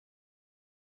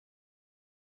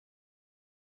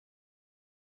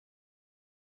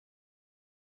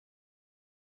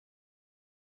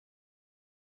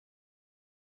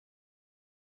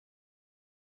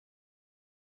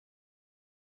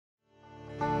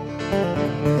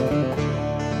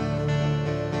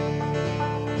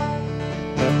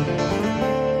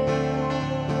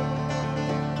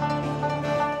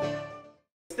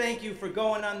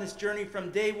going on this journey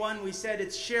from day one. We said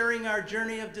it's sharing our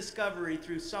journey of discovery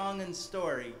through song and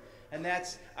story. And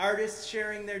that's artists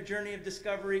sharing their journey of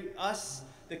discovery, us,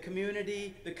 the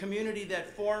community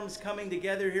that forms coming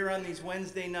together here on these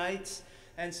Wednesday nights.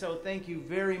 And so thank you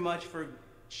very much for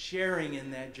sharing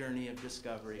in that journey of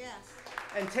discovery. Yes.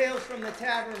 And Tales from the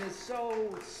Tavern is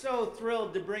so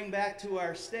thrilled to bring back to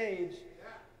our stage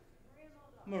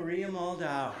Maria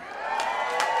Muldaur.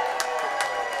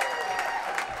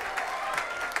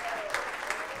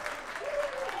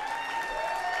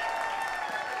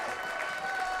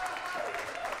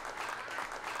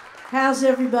 How's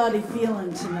everybody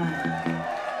feeling tonight?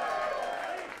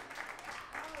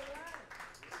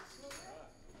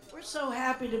 We're so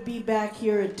happy to be back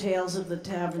here at Tales of the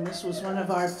Tavern. This was one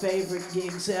of our favorite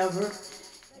gigs ever.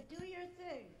 Do your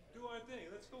thing. Do our thing.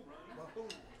 Let's go, Ronnie.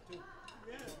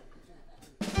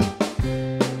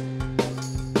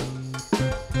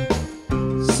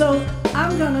 So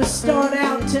I'm gonna start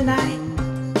out tonight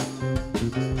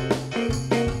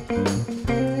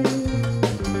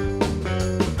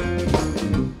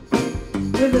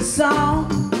with a song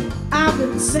I've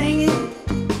been singing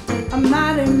a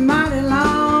mighty, mighty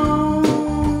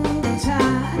long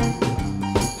time.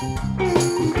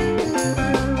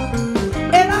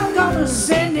 And I'm gonna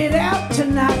send it out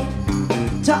tonight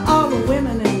to all the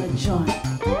women in the joint,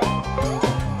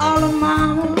 all the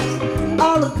mamas,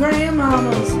 all the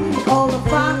grandmamas, all the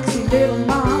foxy little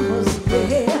mamas,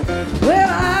 yeah. Well,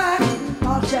 I can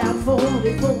march out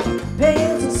 44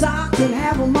 pairs of socks and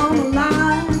have them on the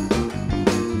line.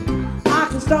 I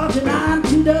can start you 9,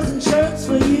 2 dozen shirts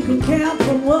where you can count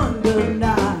from 1 to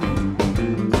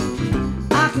 9.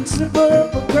 I can slip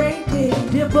up a great big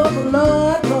dip up a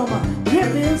load from a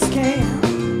Griffith's can,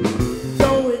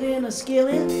 throw it in a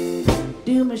skillet,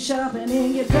 do my shopping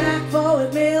and get back for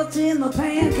it melts in the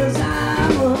pan, 'cause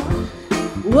I'm a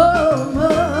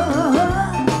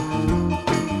woman,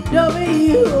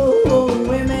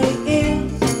 W-O-M-A-N.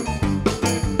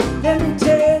 Let me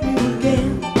tell you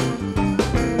again,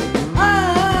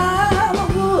 I'm a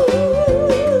woman,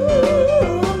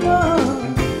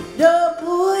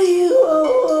 W-O-M-A-N.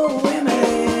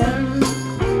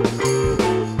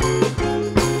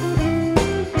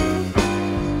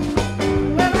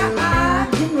 Well, I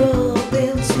can rub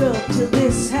and scrub till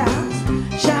this house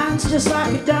shines just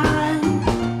like a dime.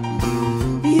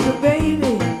 Feed the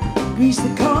baby, grease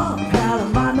the car, powder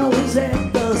my nose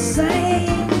at the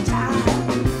same time.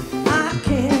 I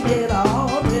can't get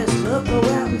all dressed up, go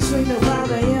out and swing the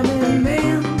 5 a.m. and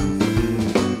then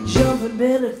jump in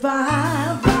bed at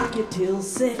 5, rock it till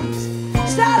 6,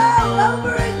 start all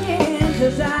over again,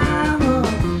 'cause I'm a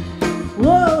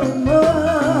woman,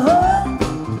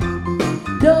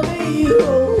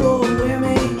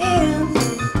 W-O-M-A-N.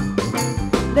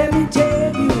 Let me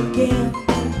tell you again,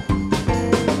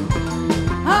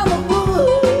 I'm a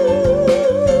woman,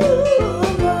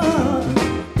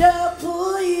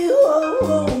 W-O-M-A-N.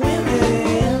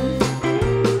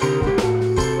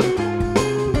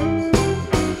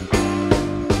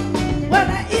 Well,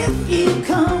 now if you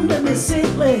come to me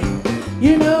sickly,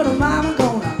 you know the mama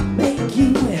gonna make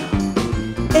you well.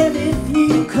 And if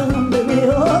you come to me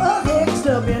all fixed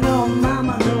up, you know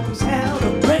mama knows how to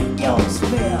break your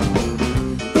spell.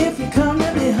 If you come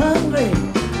to me hungry,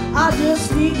 I'll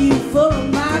just feed you full of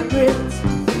my grits.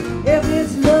 If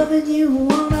it's loving you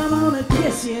want, I'm gonna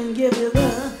kiss you and give you the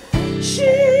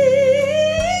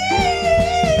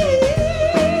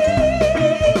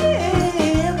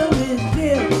with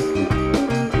this.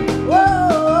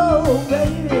 Whoa,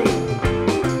 baby,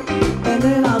 and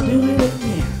then I'll do it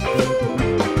again.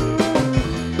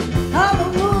 I'm a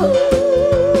woman,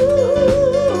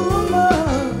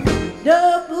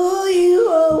 W-O-M-A-N.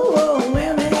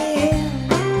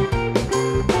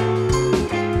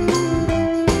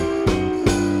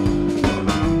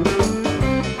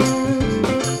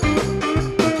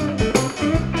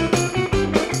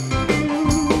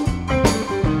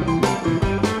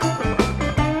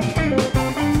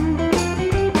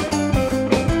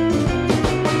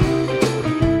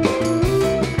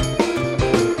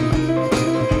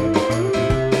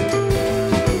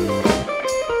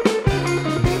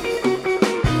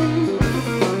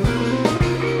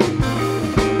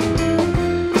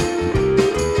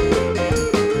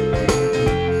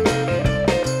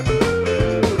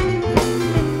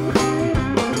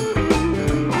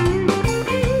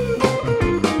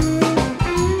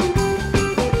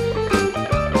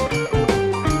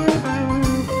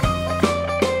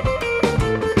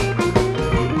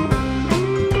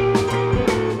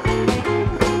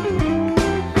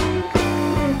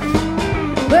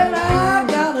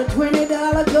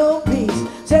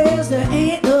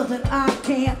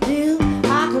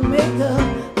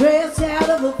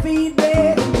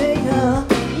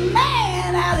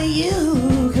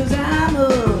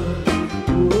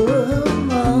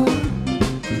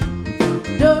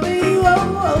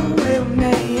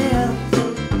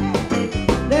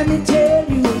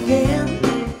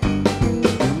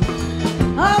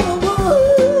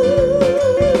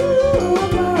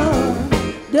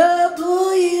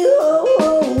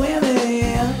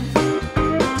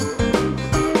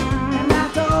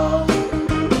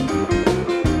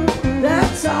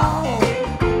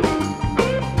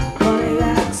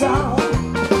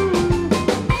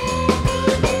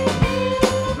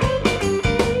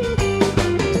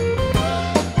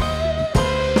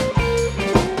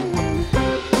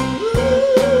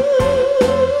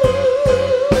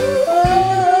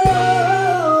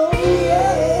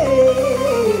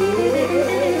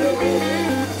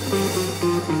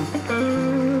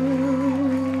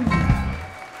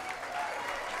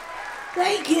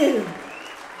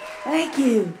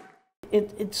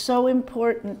 so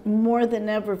important more than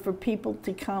ever for people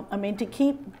to come, I mean, to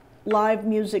keep live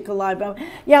music alive.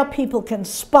 Yeah, people can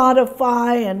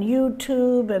Spotify and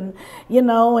YouTube and, you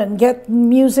know, and get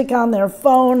music on their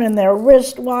phone and their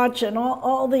wristwatch and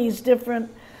all these different,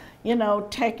 you know,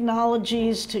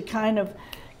 technologies to kind of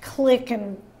click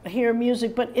and hear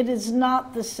music, but it is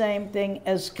not the same thing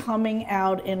as coming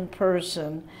out in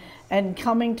person and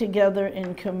coming together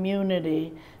in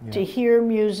community to hear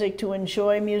music, to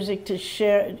enjoy music, to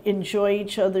share, enjoy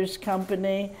each other's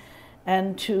company,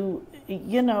 and to,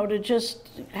 you know, to just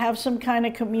have some kind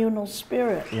of communal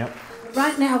spirit. Yep.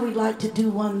 Right now we'd like to do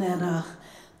one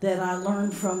that I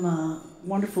learned from a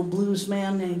wonderful blues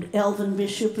man named Elvin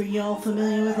Bishop. Are you all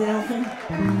familiar with Elvin?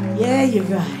 Yeah, you're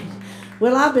right.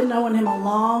 Well, I've been knowing him a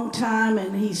long time,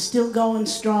 and he's still going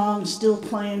strong, still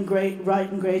playing great,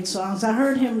 writing great songs. I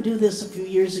heard him do this a few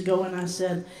years ago, and I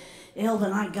said,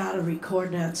 Elvin, I gotta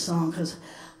record that song, because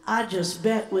I just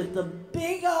bet with the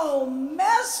big old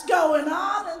mess going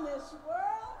on in this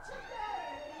world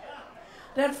today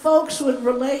that folks would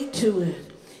relate to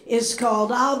it. It's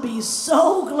called I'll Be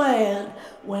So Glad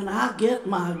When I Get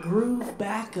My Groove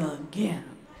Back Again.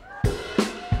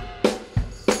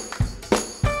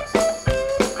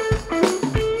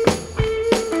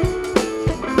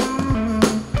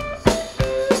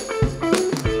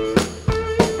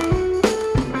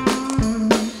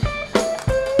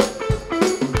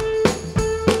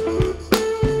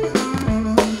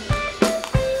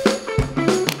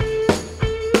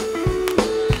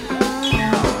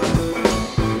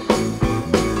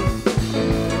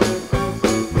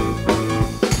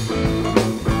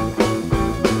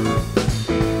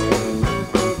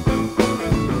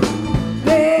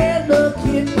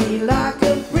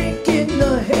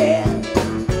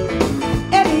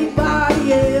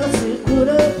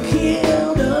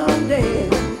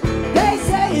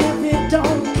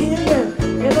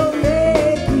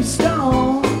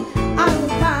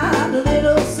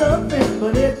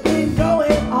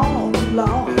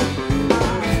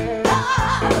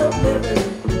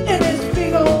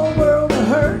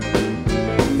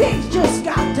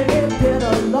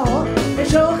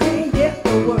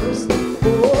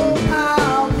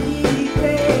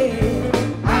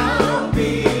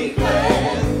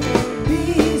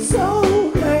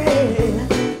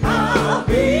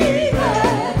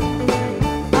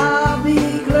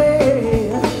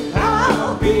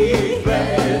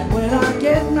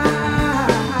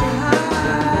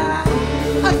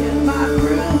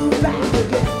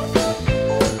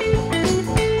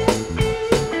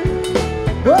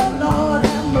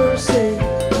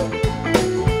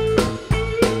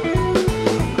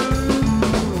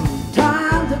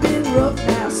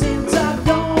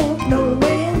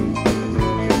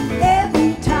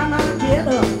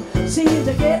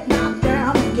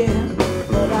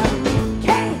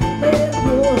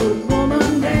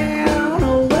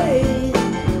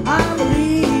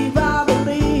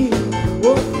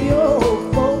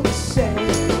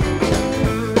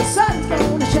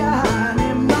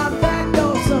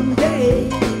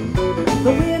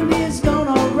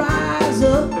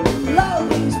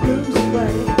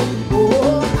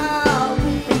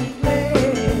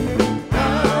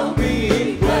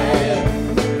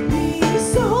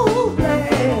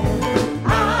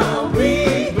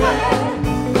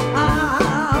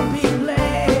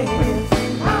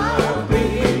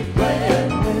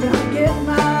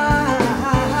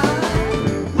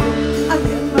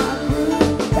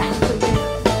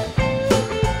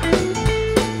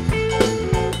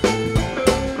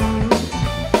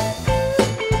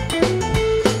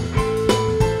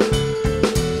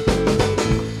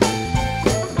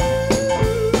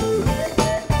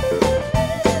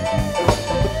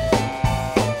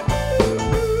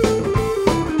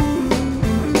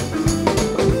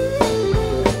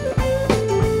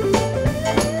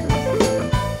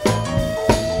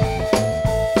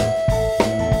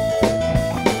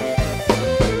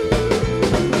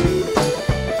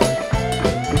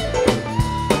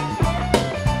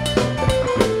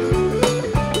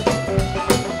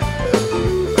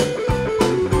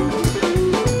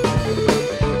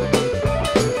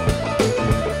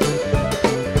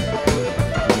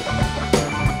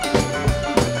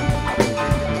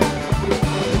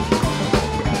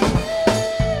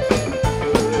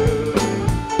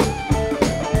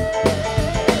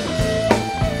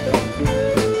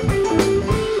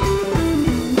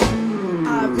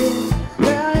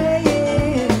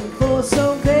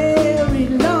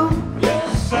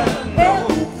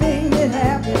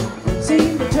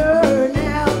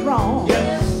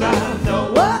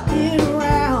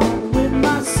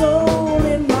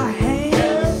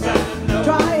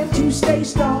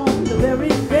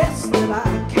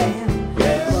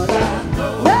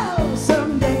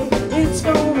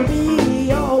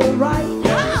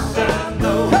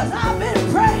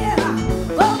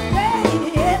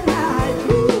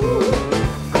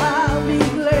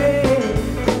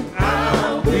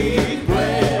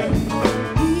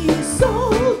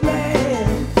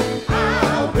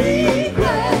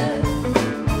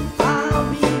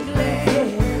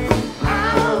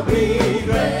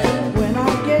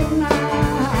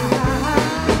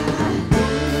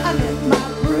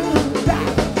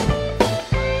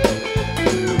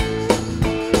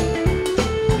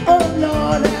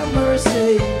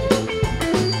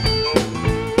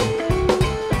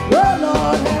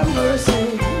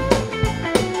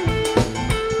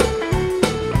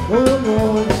 Oh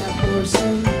Lord have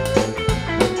mercy.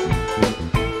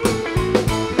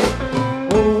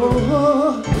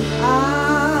 Oh,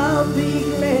 I'll be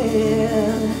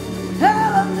glad.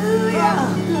 Hallelujah.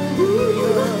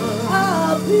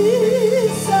 I'll be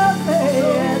so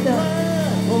glad.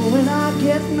 Oh, when I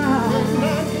get mine.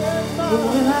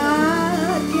 When I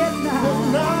get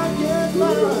mine.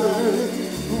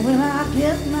 When I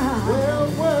get mine.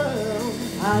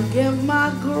 I get my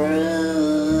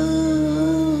groove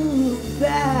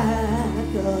back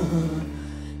again.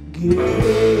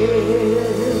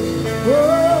 Oh,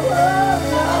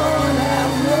 Lord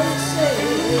have mercy.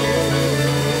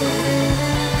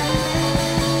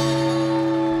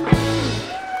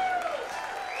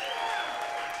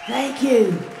 Thank you.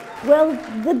 Well,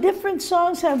 the different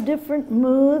songs have different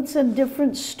moods and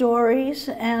different stories,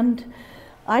 and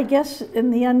I guess in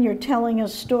the end you're telling a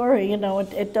story. You know,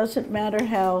 it doesn't matter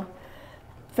how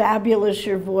fabulous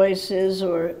your voice is,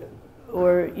 or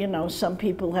you know, some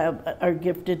people are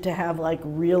gifted to have like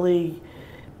really,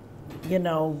 you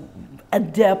know,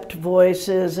 adept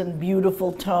voices and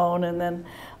beautiful tone, and then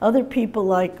other people,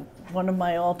 like one of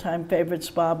my all-time favorites,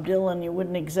 Bob Dylan, you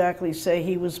wouldn't exactly say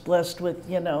he was blessed with,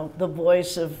 you know, the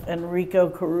voice of Enrico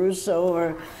Caruso,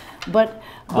 or but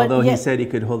although yet, he said he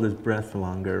could hold his breath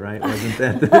longer, right? Wasn't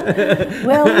that?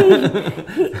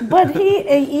 Well, he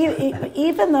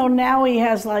even though now he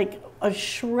has like a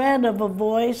shred of a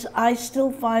voice, I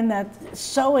still find that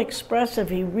so expressive.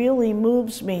 He really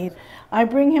moves me. I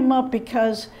bring him up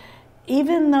because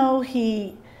even though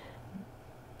he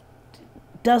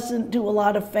doesn't do a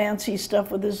lot of fancy stuff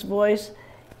with his voice,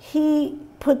 he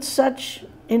puts such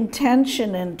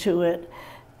intention into it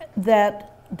that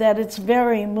it's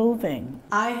very moving.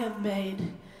 I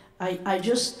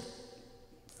just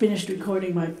finished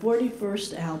recording my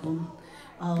 41st album.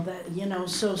 You know,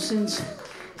 so since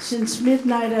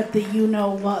Midnight at the You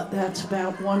Know What, that's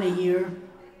about one a year,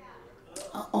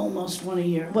 almost one a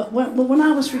year. But when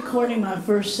I was recording my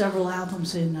first several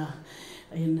albums in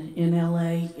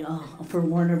LA for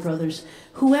Warner Brothers,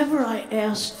 whoever I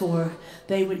asked for,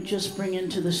 they would just bring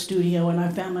into the studio, and I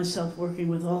found myself working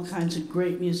with all kinds of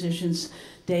great musicians,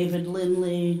 David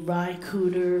Lindley, Ry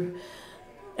Cooder,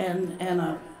 and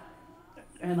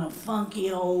a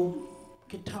funky old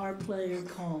guitar player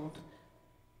called,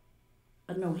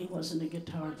 no, he wasn't a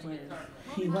guitar player.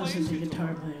 He wasn't a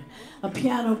guitar player. A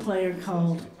piano player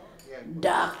called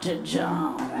Dr.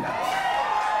 John.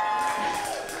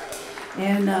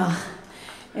 And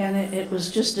it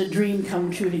was just a dream come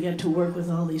true to get to work with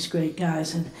all these great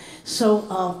guys. And so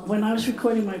when I was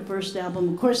recording my first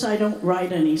album, of course I don't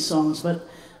write any songs, but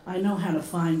I know how to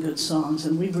find good songs.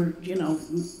 And we were, you know,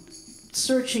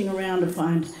 searching around to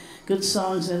find good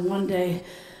songs. And one day,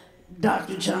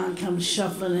 Dr. John comes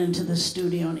shuffling into the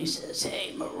studio and he says,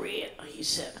 "Hey, Maria," he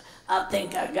said, "I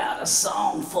think I got a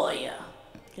song for you."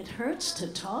 It hurts to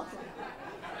talk.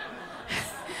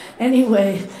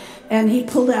 Anyway, and he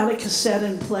pulled out a cassette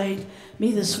and played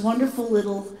me this wonderful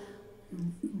little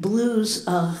blues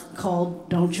called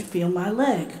 "Don't You Feel My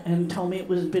Leg," and told me it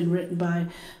was been written by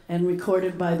and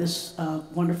recorded by this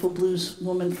wonderful blues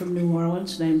woman from New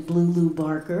Orleans named Blue Lou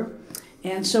Barker.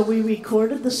 And so we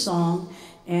recorded the song,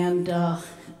 and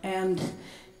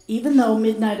even though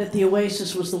 "Midnight at the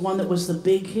Oasis" was the one that was the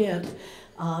big hit,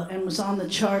 and was on the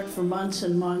chart for months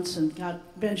and months, and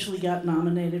eventually got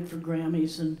nominated for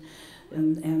Grammys and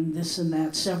this and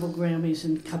that, several Grammys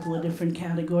in a couple of different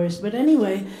categories. But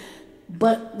anyway,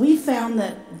 but we found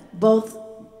that both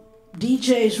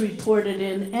DJs reported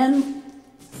in and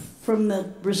from the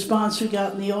response we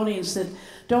got in the audience that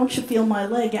 "Don't You Feel My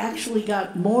Leg" actually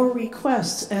got more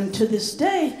requests, and to this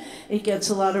day it gets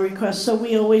a lot of requests. So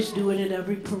we always do it at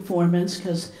every performance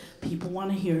because people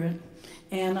want to hear it.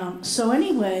 And so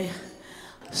anyway,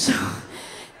 so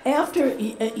after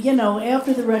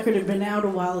the record had been out a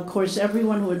while, of course,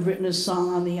 everyone who had written a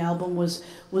song on the album was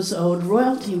owed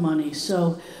royalty money.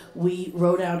 So we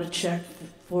wrote out a check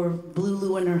for Blue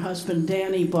Lou and her husband,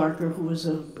 Danny Barker, who was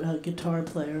a guitar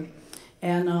player,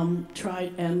 and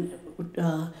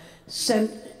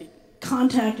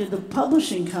contacted the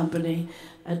publishing company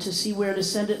to see where to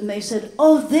send it, and they said,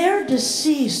 "Oh, they're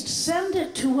deceased, send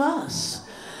it to us."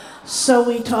 So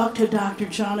we talked to Dr.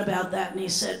 John about that, and he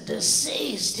said,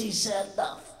 "Deceased?" He said,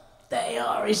 "They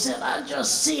are." He said, "I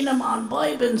just seen them on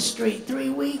Bourbon Street 3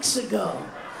 weeks ago."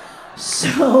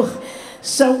 So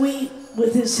we,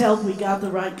 with his help, we got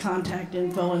the right contact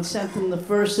info and sent them the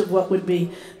first of what would be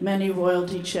many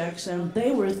royalty checks. And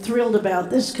they were thrilled about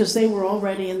this because they were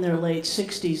already in their late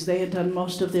 60s. They had done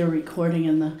most of their recording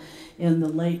in the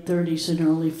late 30s and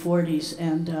early 40s.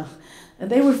 And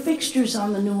they were fixtures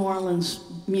on the New Orleans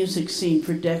music scene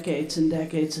for decades and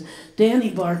decades. Danny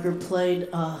Barker played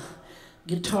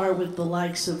guitar with the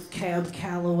likes of Cab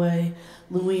Calloway,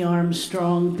 Louis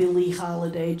Armstrong, Billie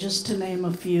Holiday, just to name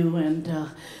a few, and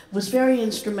was very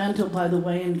instrumental, by the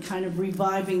way, in kind of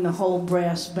reviving the whole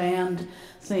brass band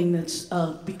thing that's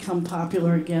become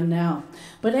popular again now.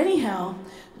 But anyhow,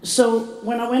 so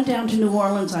when I went down to New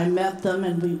Orleans, I met them,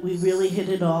 and we really hit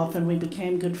it off, and we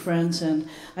became good friends, and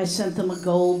I sent them a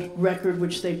gold record,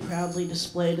 which they proudly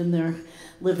displayed in their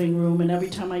living room, and every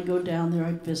time I go down there,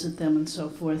 I'd visit them and so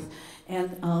forth.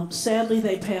 And sadly,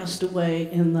 they passed away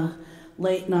in the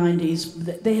late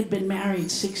 90s. They had been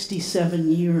married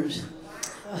 67 years.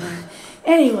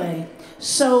 Anyway,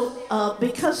 so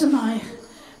because of my,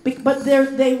 but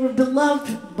they were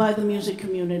beloved by the music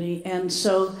community, and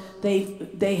so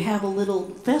they have a little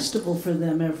festival for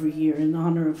them every year in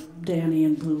honor of Danny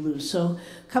and Blue Lou. So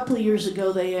a couple of years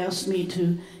ago, they asked me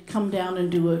to come down and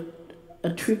do a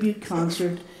tribute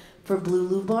concert for Blue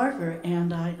Lou Barker,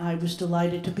 and I was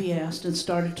delighted to be asked and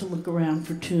started to look around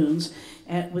for tunes,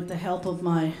 and with the help of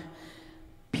my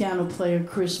piano player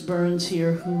Chris Burns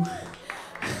here, who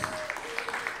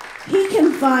he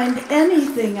can find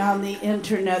anything on the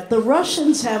internet. The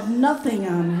Russians have nothing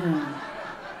on him.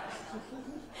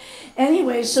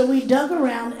 Anyway, so we dug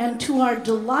around, and to our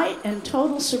delight and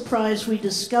total surprise, we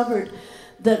discovered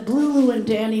that Blue Lou and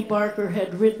Danny Barker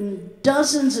had written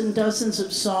dozens and dozens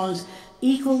of songs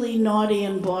equally naughty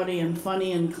and bawdy and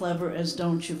funny and clever as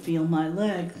Don't You Feel My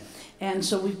Leg. And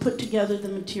so we put together the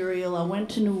material. I went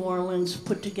to New Orleans,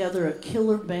 put together a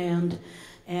killer band,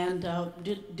 and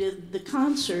did the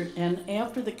concert. And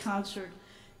after the concert,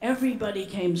 everybody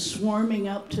came swarming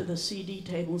up to the CD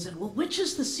table and said, well, which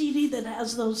is the CD that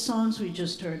has those songs we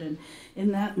just heard? And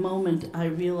in that moment, I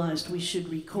realized we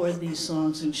should record these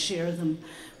songs and share them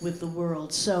with the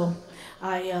world. So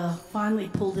I finally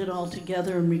pulled it all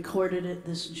together and recorded it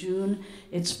this June.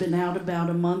 It's been out about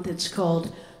a month. It's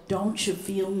called Don't You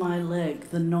Feel My Leg,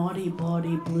 the Naughty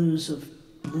Bawdy Blues of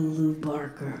Blue Lou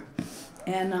Barker.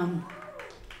 And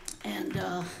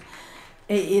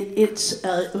it's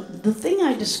the thing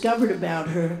I discovered about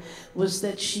her was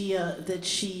that she,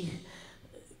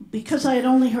 because I had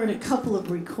only heard a couple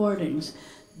of recordings,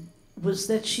 was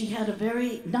that she had a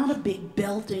very, not a big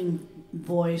belting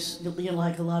voice,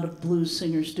 like a lot of blues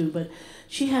singers do, but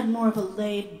she had more of a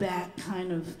laid-back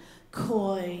kind of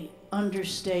coy,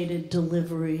 understated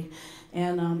delivery.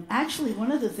 And actually,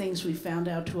 one of the things we found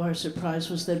out to our surprise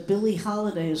was that Billie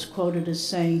Holiday is quoted as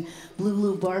saying Blue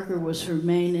Lou Barker was her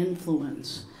main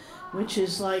influence, which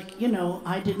is like, you know,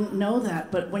 I didn't know that,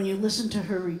 but when you listen to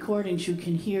her recordings, you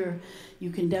can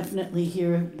definitely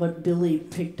hear what Billie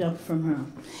picked up from her.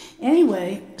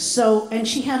 Anyway, so, and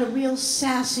she had a real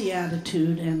sassy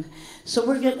attitude, and so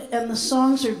and the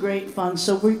songs are great fun,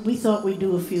 so we thought we'd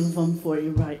do a few of them for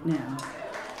you right now.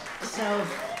 So,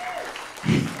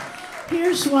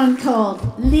 here's one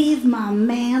called Leave My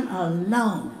Man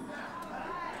Alone.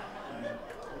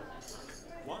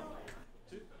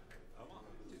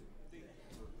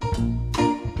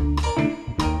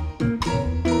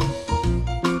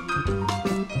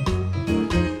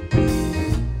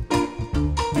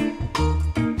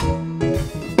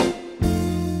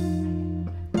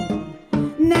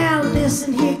 Now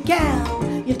listen here,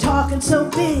 gal, you're talking so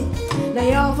big.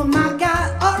 Lay off of my guy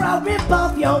or I'll rip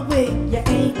off your wig. You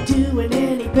ain't doing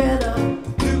any better.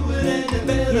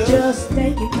 You're just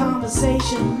making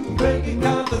conversation.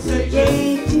 You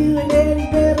ain't doing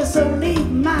any better, so leave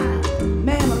my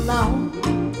man alone.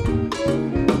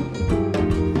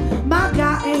 My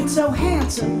guy ain't so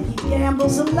handsome, he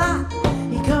gambles a lot.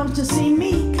 He comes to see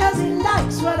me cause he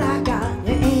likes what I got.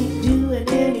 You ain't doing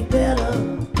any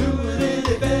better.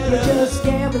 You're just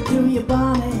gabbing through your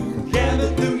bonnet.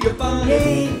 You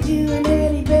ain't doing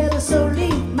any better, so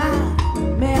leave my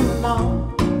man alone.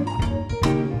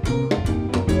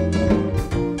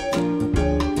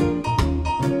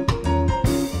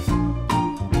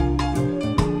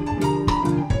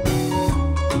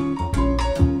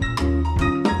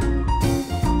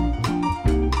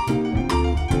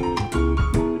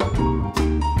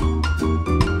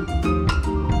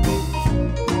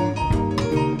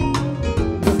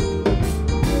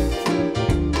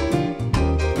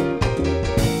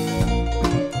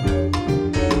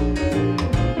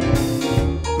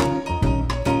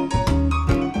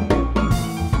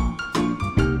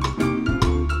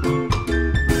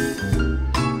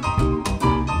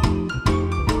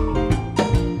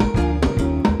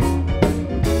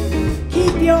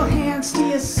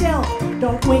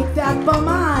 Don't wink that bum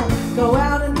eye. Go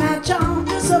out and match on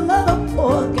to some other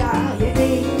poor guy. You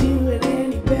ain't doing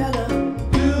any better.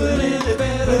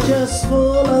 You're just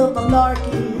full of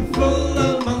malarkey. full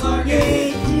of malarkey. You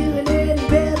ain't doing any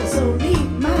better, so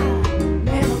leave my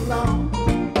man alone.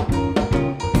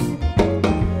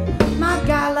 My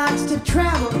guy likes to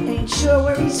travel, ain't sure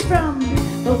where he's from,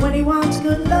 but when he wants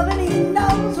good loving, he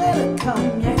knows where to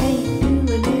come. You ain't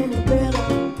doing any better,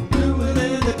 Doing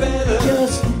any better.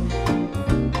 just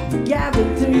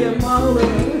gabbing through your motor.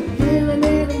 Doing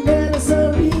any better,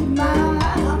 so leave my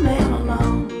man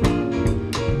alone.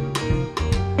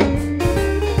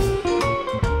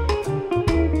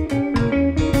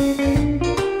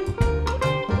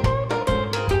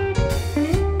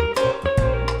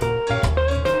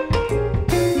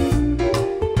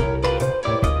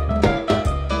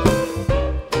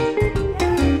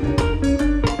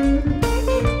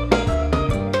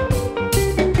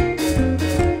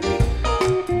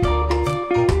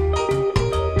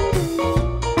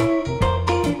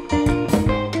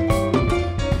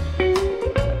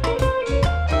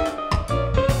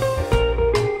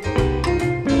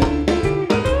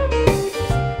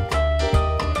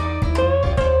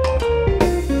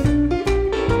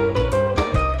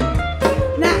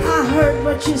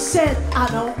 What you said, I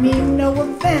don't mean no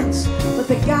offense, but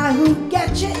the guy who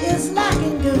gets you is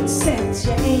lacking good sense.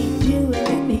 You ain't doing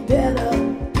any better,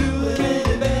 Doing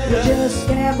any you better. just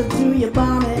gabbing through your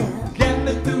bonnet.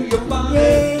 Gabbing through your You bonnet.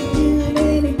 ain't doing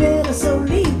any better, so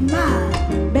leave my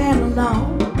man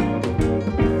alone.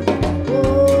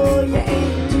 Oh, you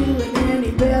ain't doing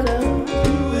any better,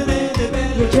 Doing any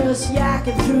better. you're just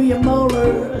yakking through your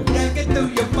molars. Yakking through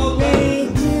your You molar.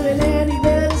 ain't doing any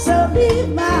better, so leave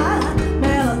my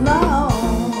man alone.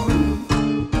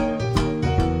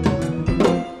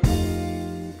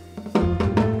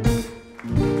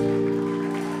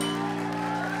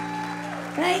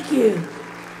 Thank you.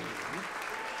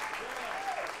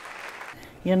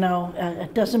 You know,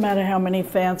 it doesn't matter how many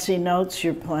fancy notes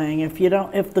you're playing.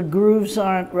 If the grooves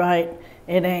aren't right,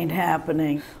 it ain't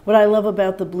happening. What I love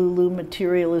about the Blue Lou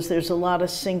material is there's a lot of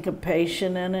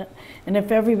syncopation in it. And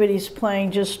if everybody's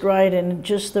playing just right and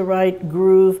just the right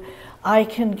groove, I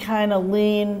can kind of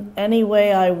lean any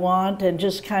way I want and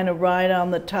just kind of ride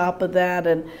on the top of that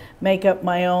and make up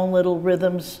my own little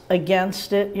rhythms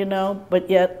against it, you know, but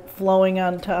yet flowing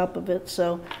on top of it.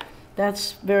 So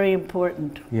that's very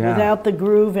important. Yeah. Without the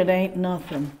groove, it ain't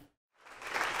nothing.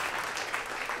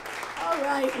 All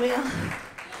right,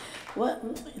 well,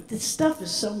 this stuff is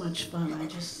so much fun. I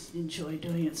just enjoy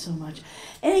doing it so much.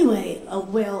 Anyway,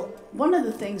 well, one of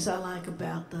the things I like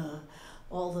about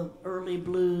all the early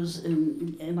blues,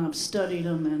 and I've studied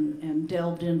them and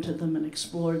delved into them and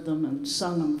explored them and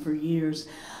sung them for years,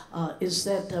 is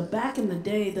that back in the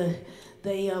day,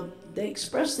 they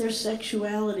expressed their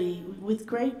sexuality with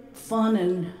great fun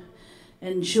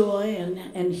and joy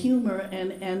and humor,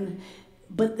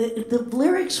 but the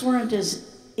lyrics weren't as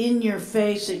in your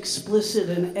face, explicit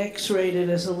and X-rated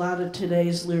as a lot of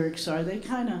today's lyrics are. They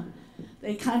kind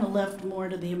of left more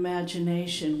to the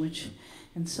imagination, which,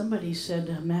 and somebody said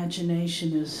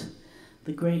imagination is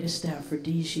the greatest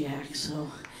aphrodisiac. So,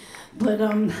 but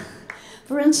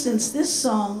for instance, this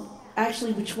song,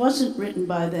 actually, which wasn't written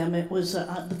by them, it was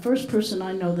the first person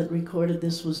I know that recorded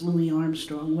this was Louis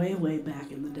Armstrong, way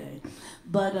back in the day.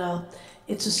 But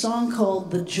it's a song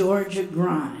called "The Georgia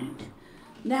Grind."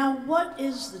 Now, what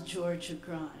is the Georgia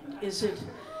Grind? Is it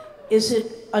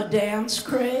a dance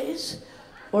craze?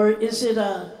 Or is it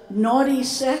a naughty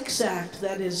sex act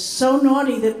that is so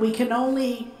naughty that we can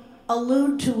only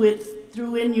allude to it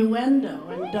through innuendo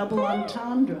and double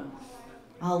entendre?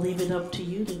 I'll leave it up to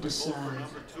you to decide.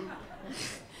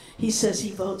 He says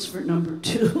he votes for number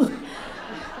 2.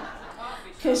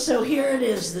 Okay, so here it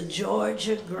is, the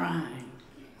Georgia Grind.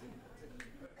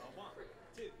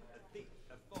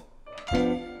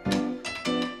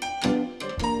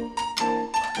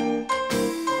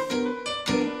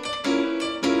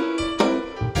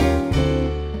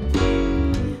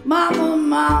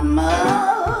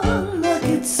 Mama, look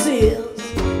at Sills.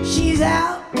 She's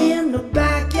out in the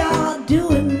backyard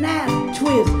doing that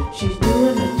twist. She's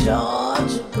doing the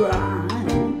Georgia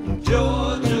grind.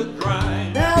 Georgia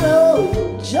grind. That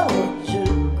old Georgia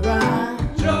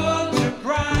grind. Georgia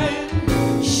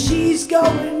grind. She's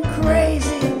going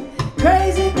crazy,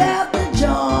 crazy about the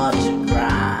Georgia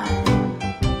grind.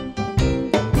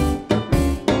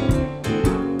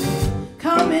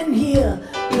 Come in here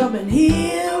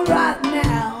right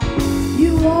now.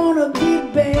 You wanna be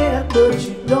bad, but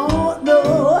you don't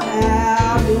know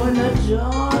how. Doing the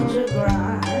Georgia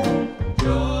grind.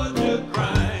 Georgia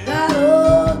grind. That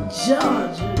old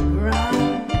Georgia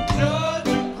grind.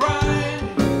 Georgia grind.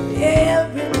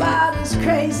 Everybody's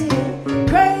crazy,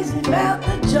 crazy about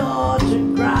the Georgia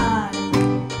grind.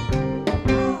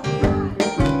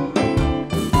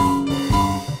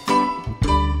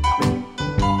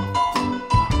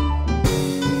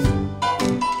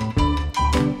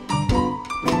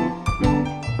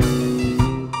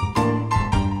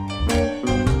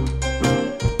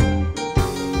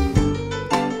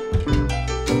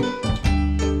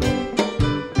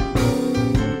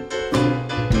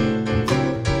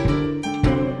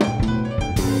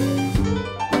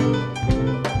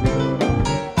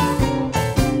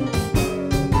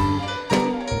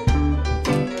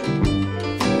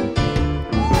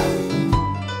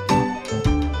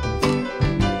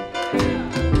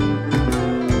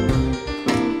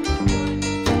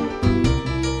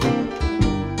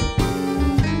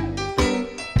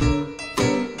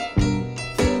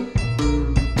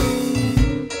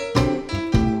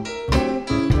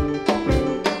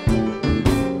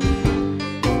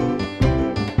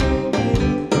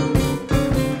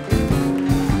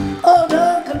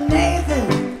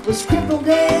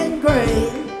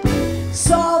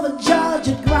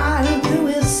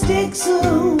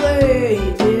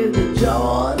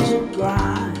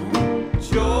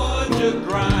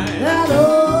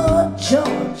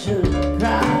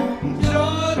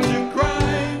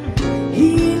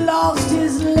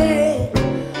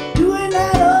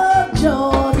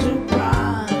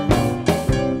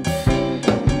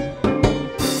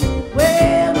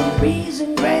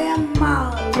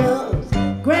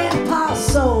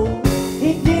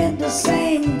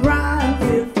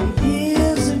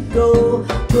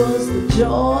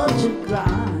 Georgia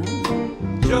grind.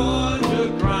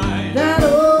 Georgia grind. That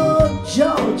old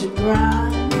Georgia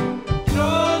grind.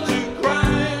 Georgia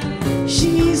grind.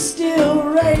 She's still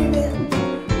raving,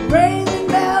 raving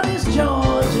about his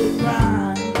Georgia grind.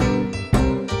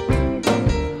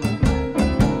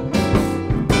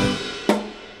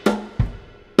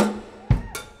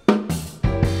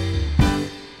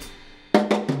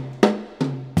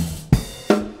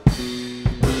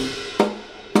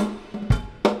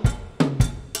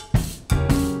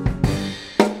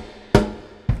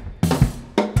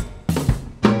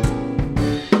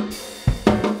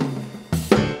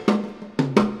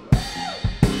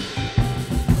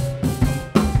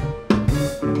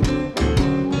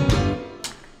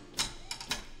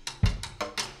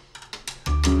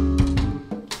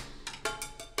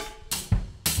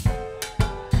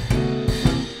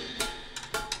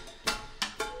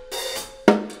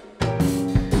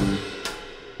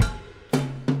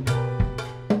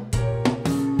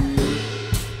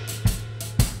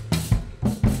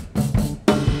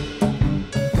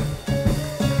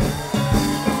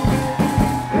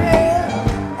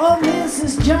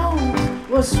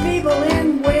 Was feeble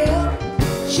and well.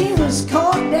 She was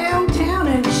caught downtown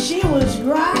and she was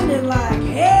grinding like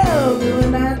hell,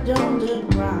 doing that Georgia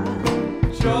grind.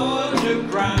 Georgia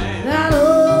grind. That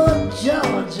old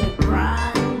Georgia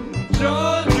grind.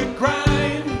 Georgia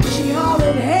grind. She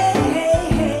hollered, hey, hey,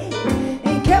 hey,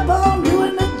 and kept on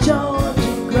doing the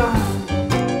Georgia grind.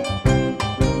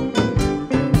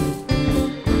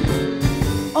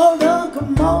 Old Uncle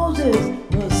Moses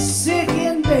was sick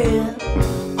in bed.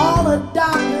 All the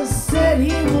doctors said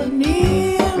he was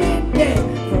nearly dead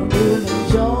from doing the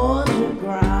Georgia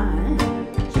grind.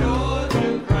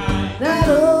 Georgia grind. That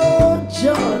old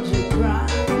Georgia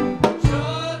grind.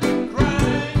 Georgia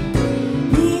grind.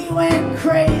 He went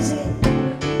crazy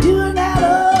doing that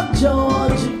old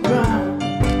Georgia grind.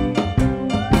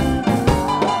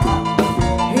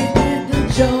 He did the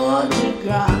Georgia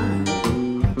grind.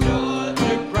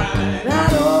 Georgia grind.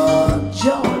 That old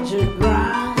Georgia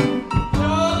grind.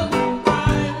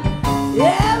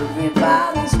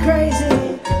 Everybody's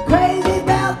crazy, crazy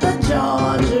about the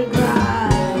Georgia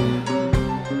grind.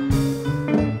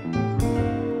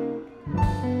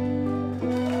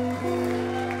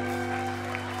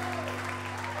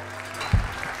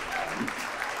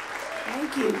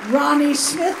 Thank you. Ronnie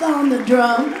Smith on the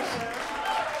drums.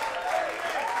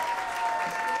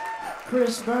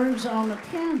 Chris Burns on the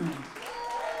piano.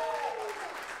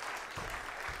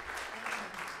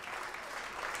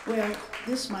 Well,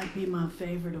 this might be my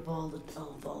favorite of all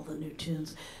the new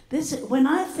tunes. This, when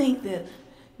I think that,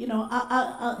 you know,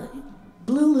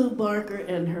 Blue Lou Barker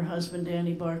and her husband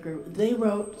Danny Barker, they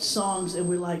wrote songs that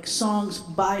were like songs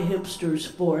by hipsters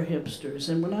for hipsters.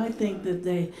 And when I think that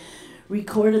they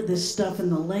recorded this stuff in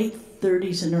the late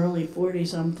 30s and early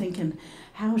 40s, I'm thinking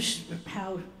how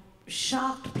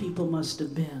shocked people must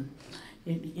have been,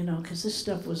 you know, because this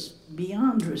stuff was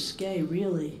beyond risque,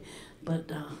 really, but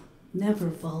never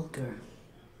vulgar.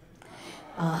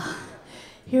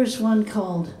 Here's one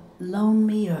called Loan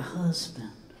Me Your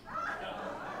Husband.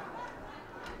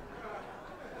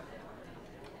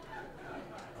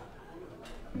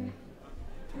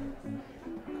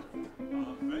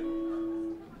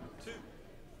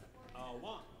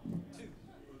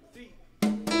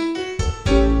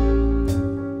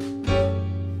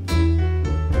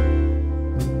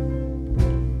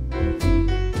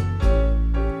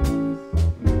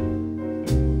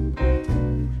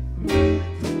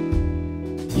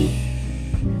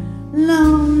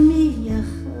 Loan me your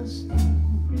husband,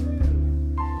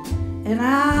 and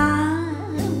I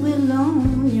will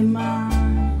loan you mine.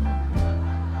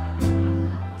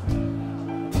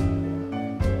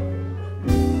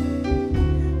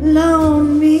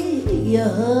 Loan me your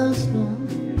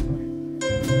husband,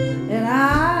 and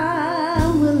I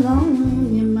will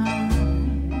loan you mine.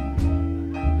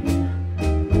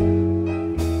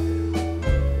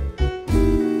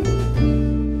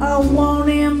 I want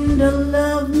him to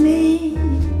love me.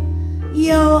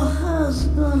 Your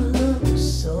husband looks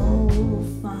so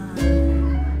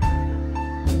fine.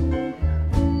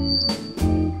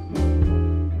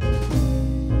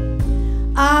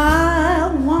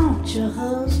 I want your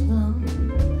husband.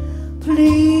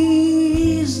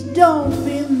 Please don't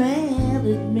be mad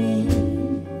at me.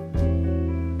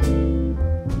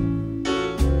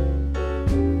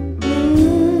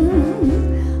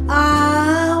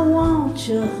 I want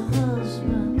your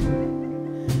husband.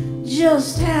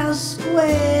 Just how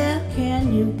square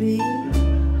can you be?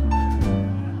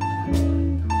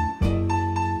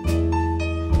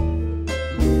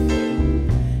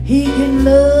 He can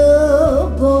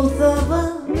love both of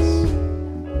us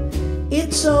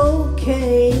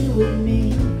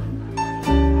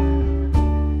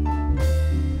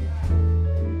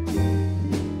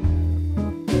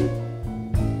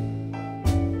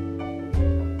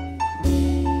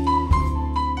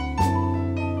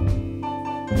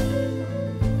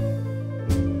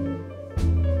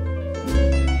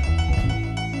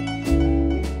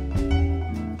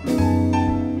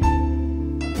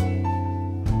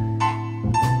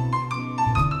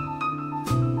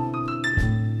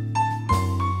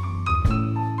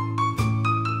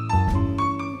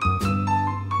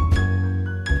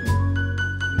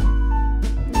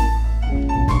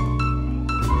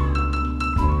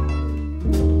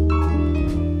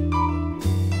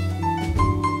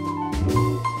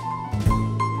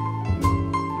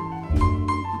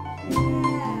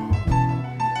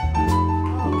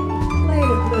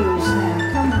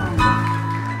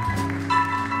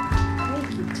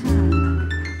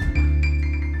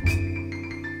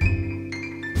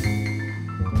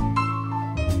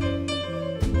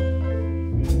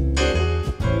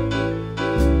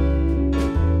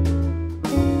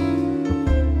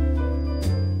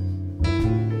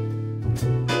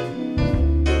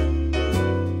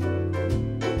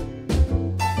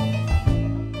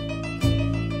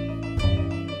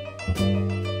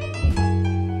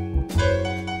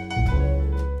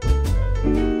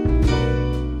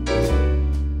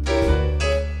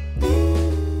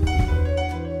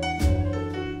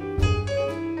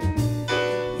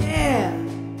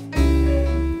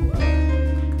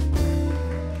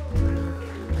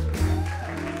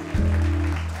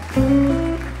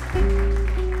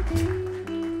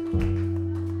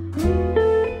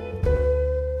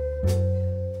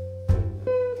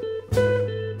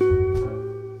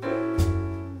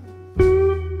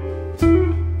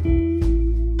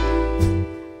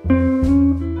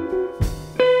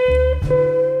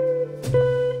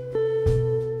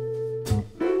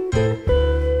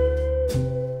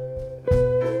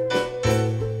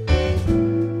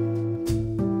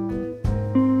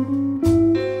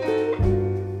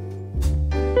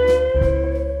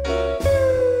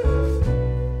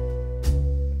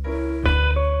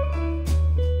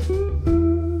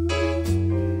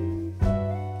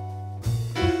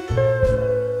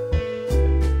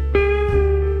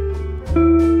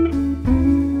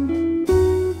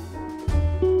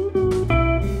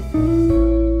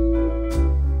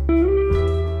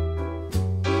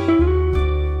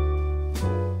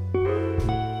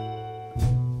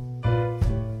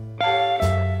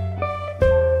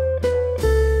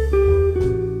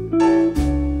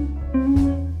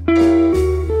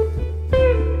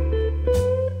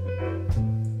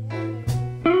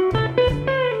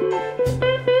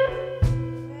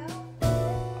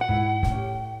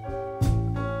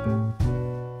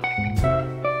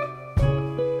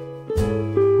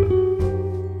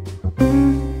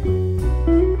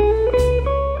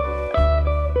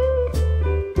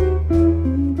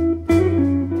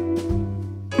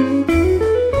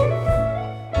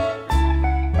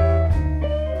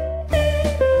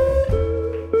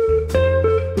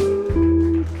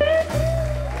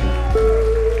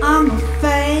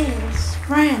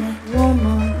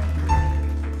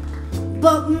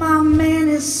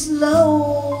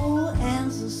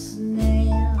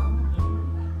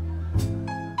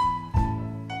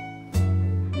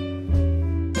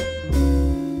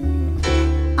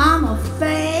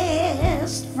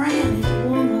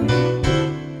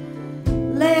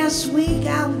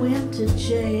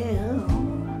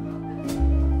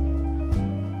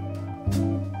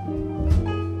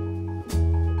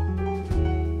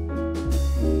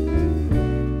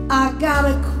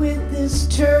his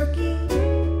turkey.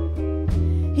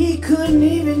 He couldn't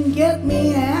even get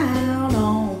me out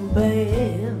on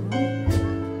bail.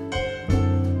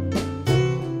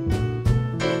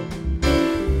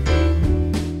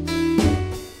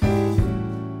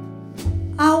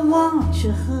 I want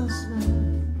your husband.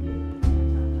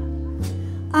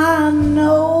 I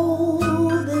know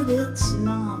that it's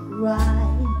not right.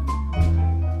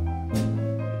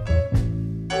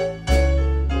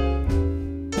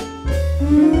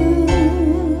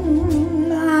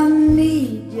 I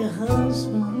need your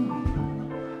husband.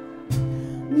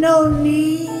 No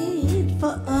need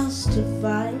for us to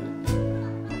fight.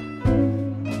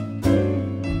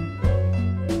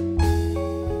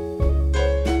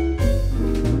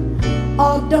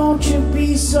 Oh, don't you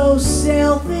be so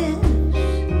selfish.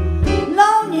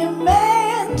 Loan your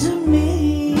man to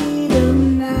me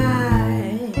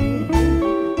tonight.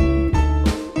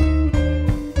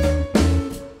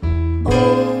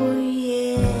 Oh,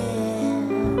 yeah.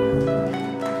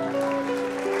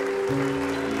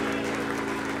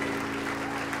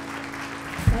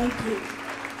 Thank you.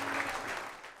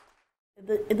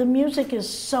 The music is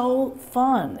so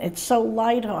fun. It's so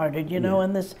lighthearted, you know,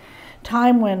 in this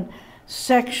time when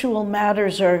sexual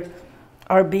matters are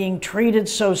being treated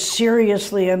so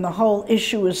seriously and the whole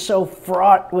issue is so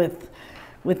fraught with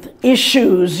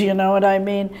issues, you know what I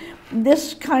mean?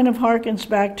 This kind of harkens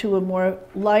back to a more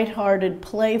lighthearted,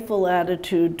 playful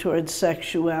attitude towards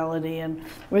sexuality, and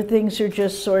where things are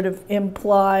just sort of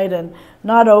implied and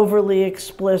not overly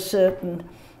explicit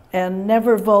and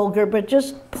never vulgar, but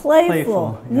just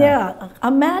playful. Yeah,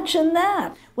 imagine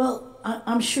that. Well,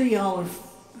 I'm sure y'all are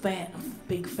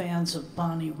big fans of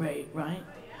Bonnie Raitt, right?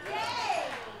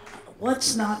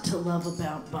 What's not to love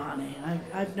about Bonnie?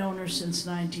 I've known her since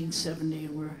 1970,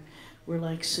 and we're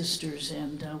like sisters,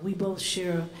 and we both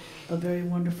share a very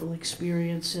wonderful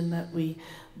experience in that we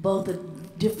both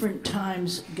at different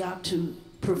times got to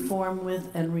perform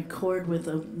with and record with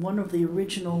one of the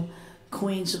original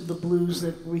queens of the blues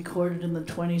that recorded in the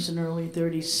 20s and early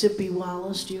 30s, Sippy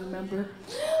Wallace. Do you remember?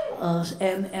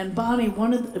 And Bonnie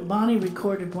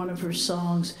recorded one of her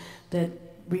songs that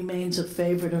remains a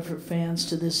favorite of her fans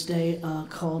to this day,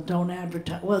 called "Don't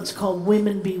Advertise." Well, it's called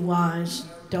 "Women Be Wise."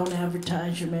 Don't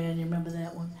advertise your man. You remember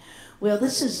that one? Well,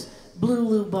 this is Blue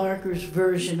Lou Barker's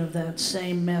version of that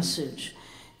same message,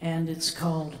 and it's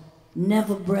called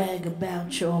 "Never Brag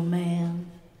About Your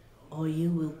Man, or You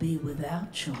Will Be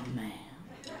Without Your Man."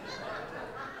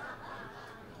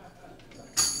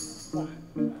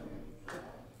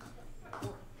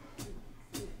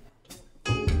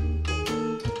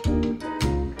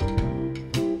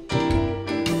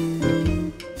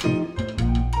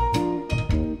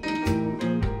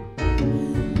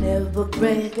 Never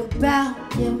brag about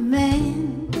your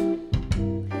man,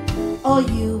 or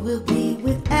you will be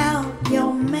without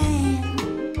your man.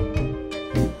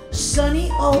 Sonny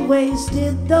always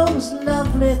did those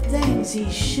lovely things he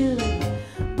should,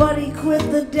 but he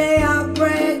quit the day I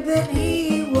bragged that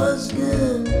he was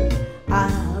good.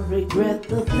 I regret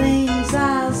the things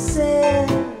I said.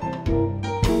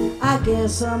 I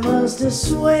guess I must have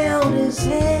swelled his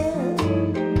head.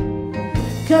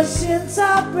 'Cause since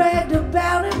I bragged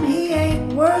about him, he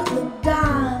ain't worth a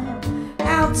dime.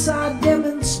 Outside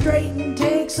demonstrating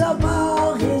takes up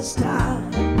all his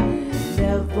time.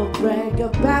 Never brag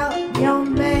about your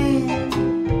man,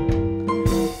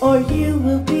 or you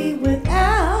will be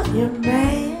without your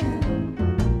man.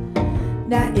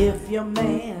 Now if your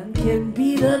man can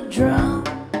beat a drum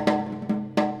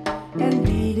and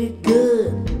beat it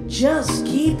good, just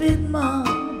keep it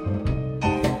mum.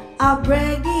 I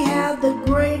bragged he had the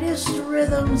greatest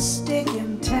rhythm stick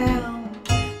in town.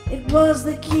 It was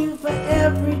the cue for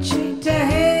every chick to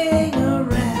hang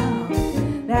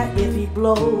around. Now if he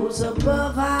blows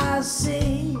above high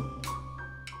C,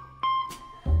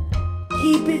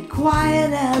 keep it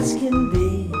quiet as can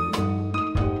be.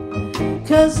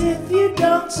 'Cause if you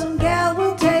don't, some gal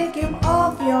will take him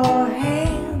off your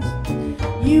hands.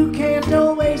 You can't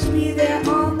always be there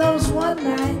on those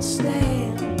one-night stands.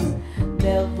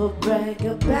 Never brag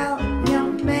about your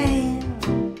man,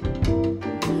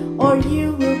 or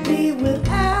you will be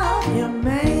without your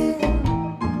man.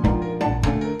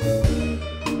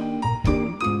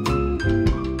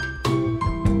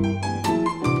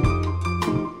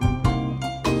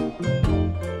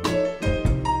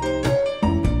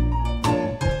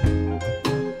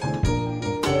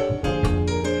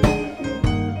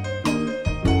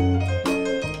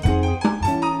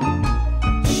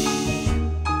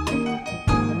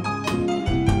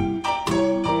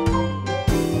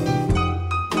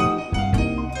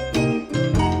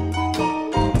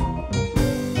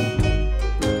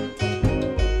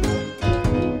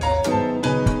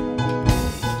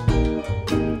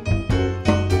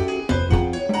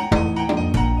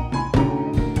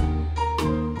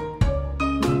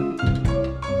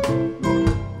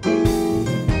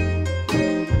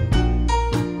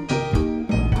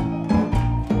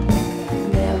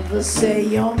 say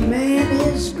your man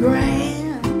is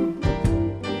grand,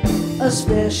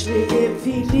 especially if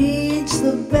he leads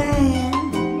the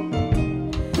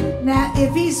band. Now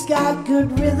if he's got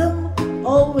good rhythm,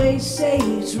 always say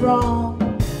he's wrong,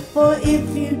 for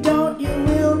if you don't, you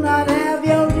will not have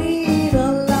your lead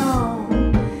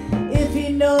along. If he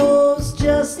knows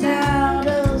just how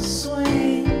to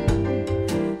swing,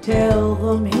 tell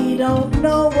them he don't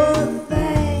know a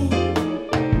thing.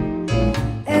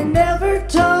 And never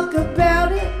talk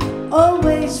about it,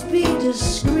 always be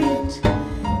discreet.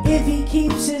 If he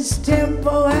keeps his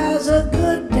tempo, has a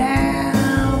good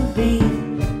downbeat.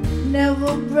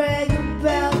 Never brag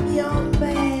about your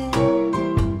man,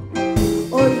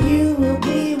 or you will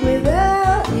be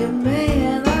without your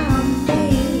man. I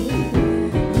mean,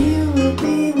 you will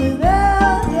be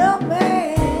without your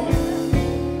man.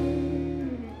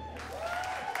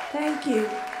 Thank you.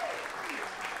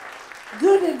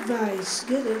 Good advice,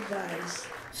 good advice.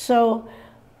 So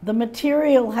the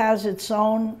material has its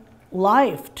own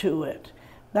life to it.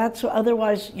 That's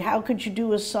otherwise, how could you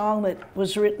do a song that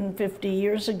was written 50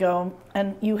 years ago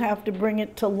and you have to bring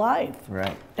it to life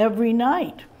Right. every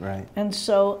night? Right. And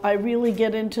so I really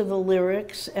get into the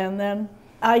lyrics, and then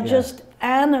I just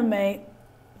animate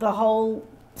the whole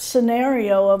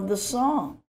scenario of the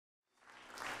song.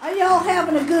 Are y'all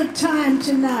having a good time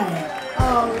tonight?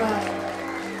 All right.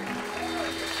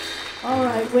 All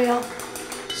right, well,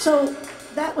 so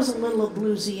that was a little of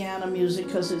Bluesiana music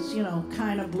because it's, you know,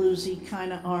 kind of bluesy,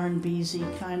 kind of R&B-y,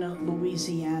 kind of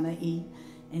Louisiana-y,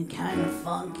 and kind of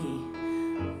funky.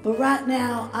 But right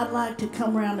now, I'd like to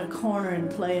come around the corner and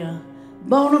play a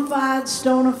bona fide,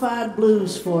 stona-fide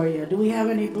blues for you. Do we have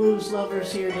any blues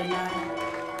lovers here tonight?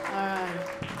 All right.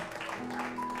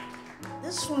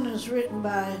 This one is written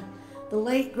by the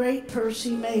late, great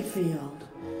Percy Mayfield,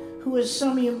 who, as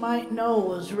some of you might know,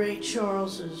 was Ray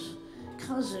Charles's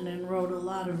cousin and wrote a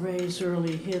lot of Ray's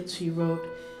early hits. He wrote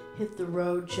Hit the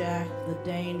Road Jack, The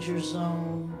Danger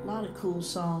Zone, a lot of cool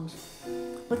songs.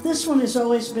 But this one has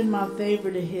always been my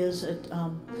favorite of his,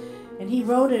 and he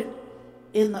wrote it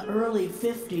in the early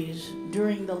 50s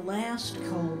during the last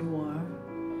Cold War.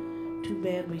 Too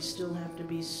bad we still have to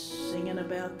be singing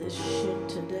about this shit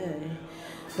today.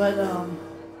 But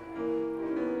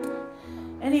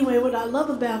anyway, what I love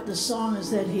about the song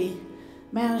is that he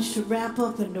managed to wrap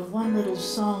up into one little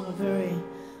song a very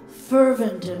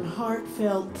fervent and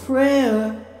heartfelt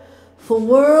prayer for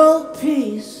world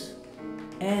peace.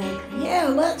 And yeah,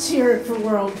 let's hear it for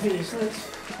world peace.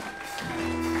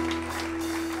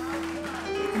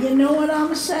 You know what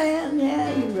I'm saying? Yeah,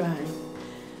 you're right.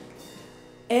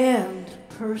 And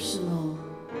personal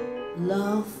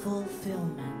love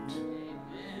fulfillment.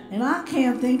 And I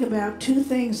can't think about two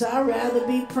things I'd rather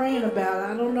be praying about.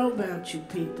 I don't know about you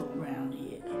people around here.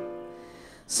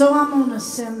 So I'm going to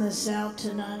send this out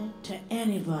tonight to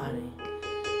anybody,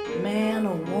 man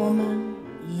or woman,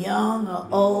 young or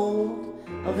old,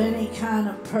 of any kind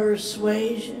of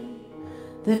persuasion,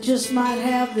 that just might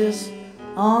have this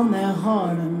on their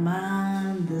heart and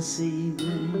mind this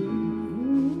evening,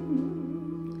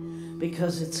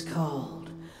 because it's called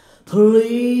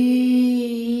Please.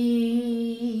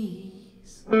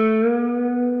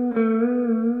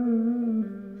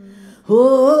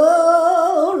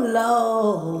 Oh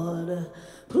Lord,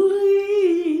 please.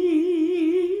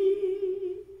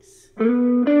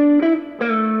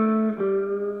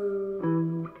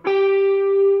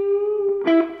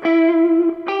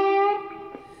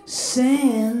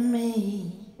 Send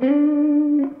me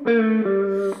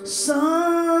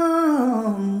someone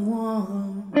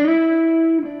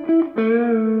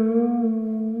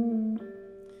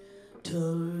to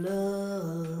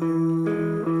love.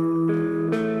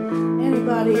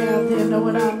 Anybody out there know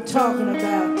what I'm talking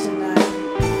about tonight?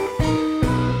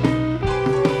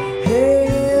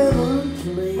 Heaven,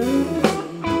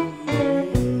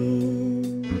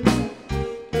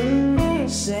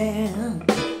 please send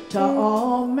to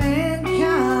all mankind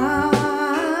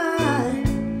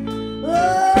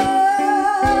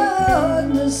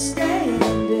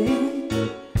understanding,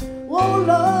 oh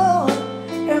Lord,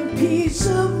 and peace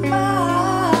of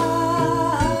mind.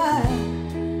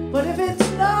 But if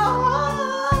it's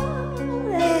not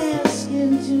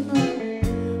asking too much,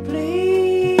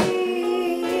 please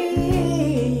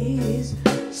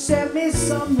send me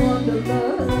someone to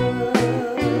love.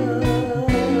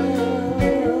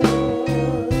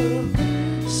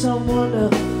 Someone to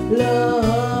love.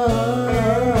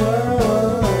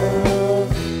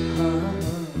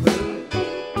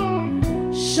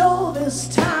 Show this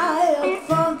tired,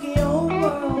 funky old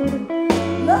world,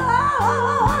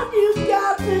 Lord, you've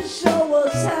got to show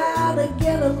us how to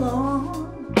get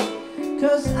along.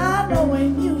 'Cause 'cause I know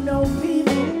when you know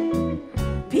people,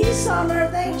 peace on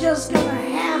earth ain't just gonna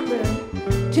happen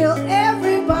till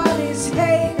everybody's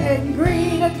hate and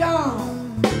greed are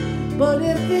gone. But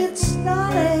if it's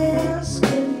not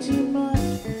asking too much,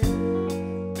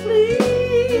 please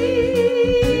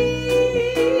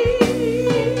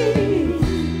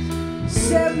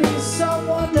send me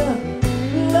someone to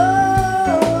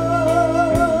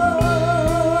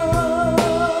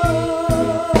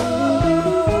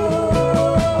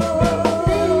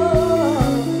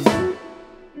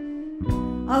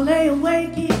I lay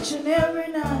awake each and every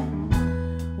night,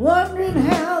 wondering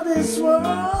how this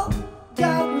world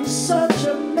got in such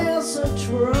a mess of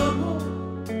trouble.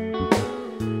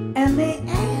 And the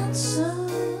answer,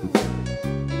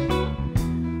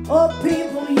 oh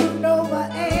people, you know my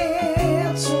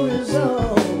answer is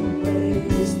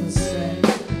always the same.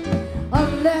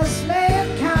 Unless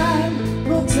mankind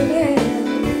puts an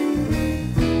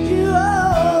end to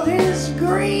all his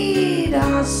greed,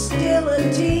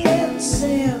 hostility, and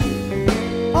sin,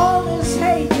 all this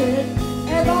hatred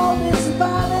and all this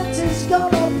violence is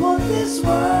gonna put this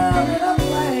world in a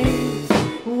flame.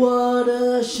 What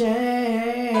a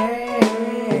shame.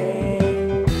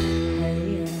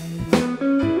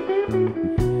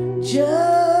 Just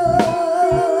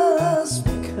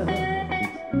because,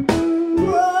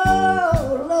 whoa,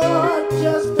 Lord,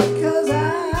 just because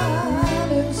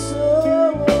I'm in so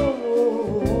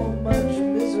much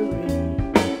misery.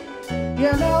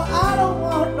 You know, I don't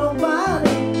want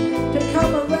nobody to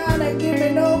come around and give me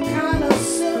no kind of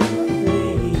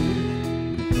sympathy.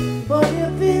 But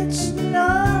if it's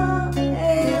not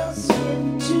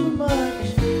asking too much,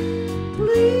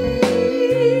 please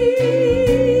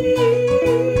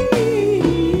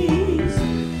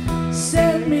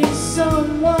send me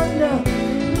someone to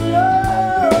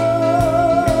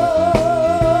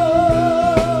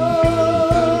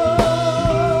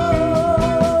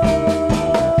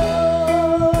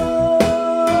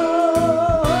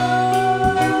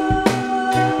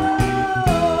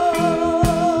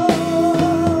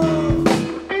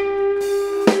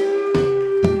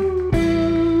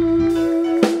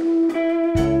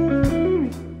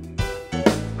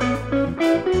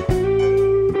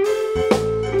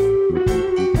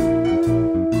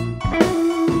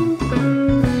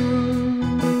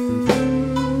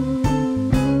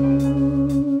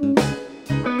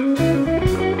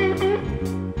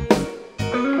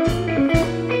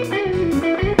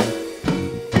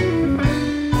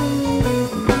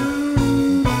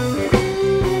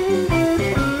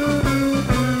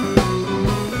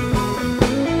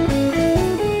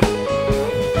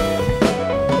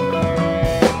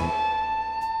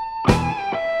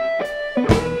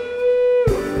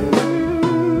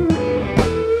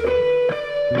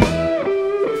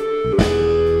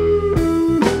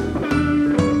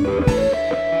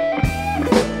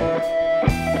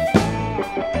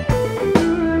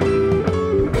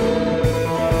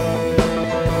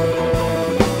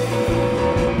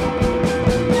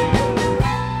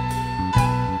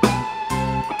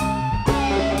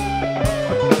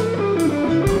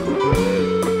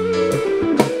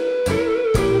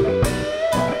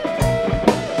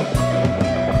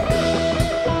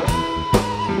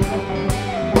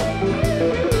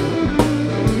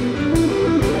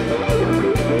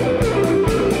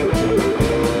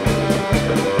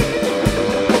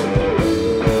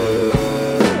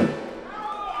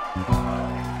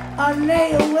I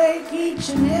lay awake each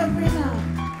and every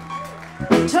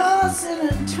night, tossing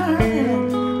and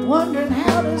turning, wondering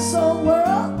how this old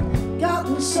world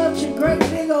gotten such a great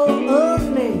big old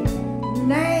ugly,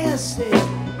 nasty,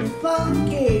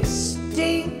 funky,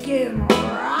 stinking,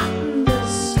 rotten,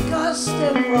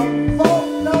 disgusting, revolt,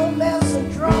 no mess of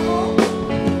trouble.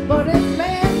 But if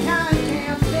mankind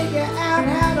can't figure out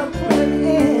how to put an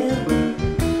end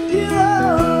to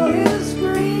all his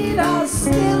greed,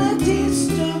 hostility,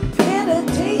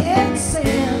 stupidity, and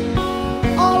sin,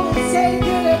 all his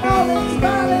hatred and all his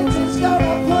violence is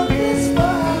gonna put this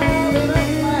world in a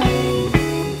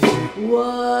flame.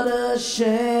 What a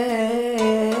shame.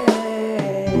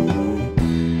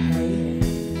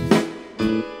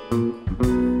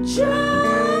 Just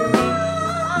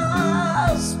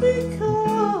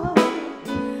because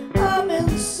I'm in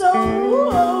so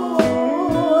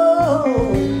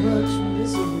much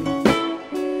misery,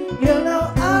 you know,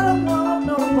 I don't want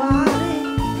nobody.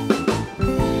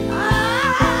 I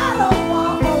don't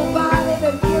want nobody to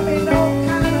give me no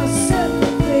kind of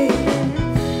sympathy.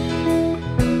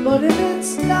 But if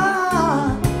it's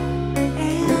not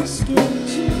asking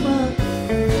too much,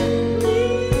 please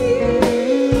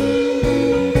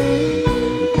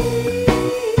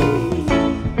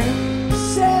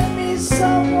send me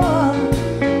someone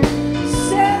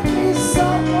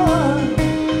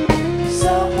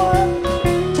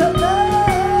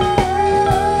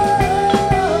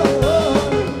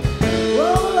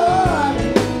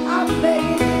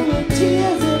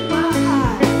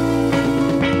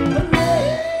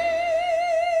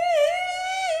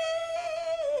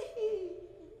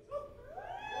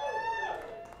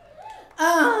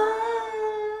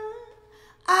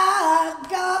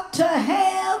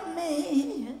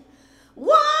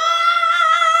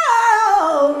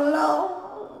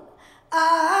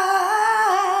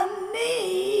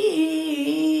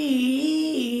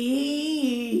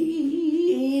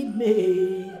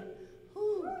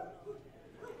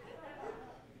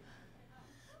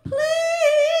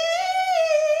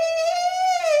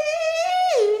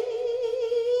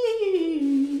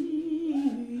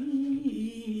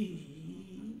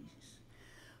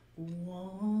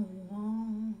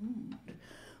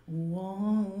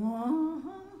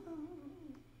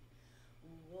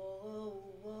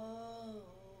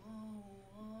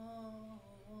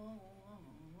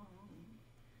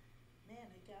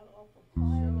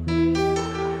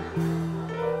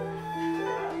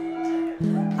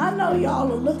I know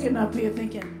y'all are looking up here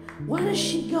thinking, what is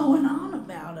she going on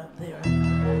about up there?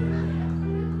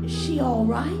 Is she all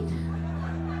right?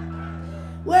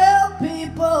 Well,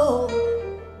 people,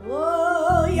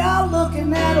 oh, y'all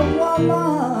looking at a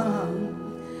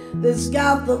woman that's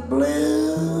got the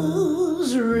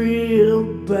blues real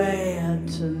bad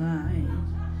tonight.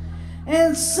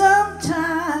 And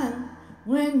sometime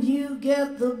when you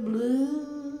get the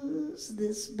blues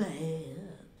this bad,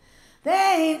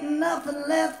 there ain't nothing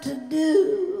left to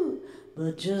do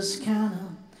but just kind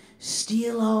of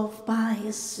steal off by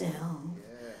yourself.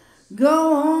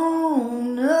 Go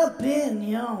on up in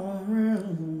your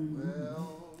room.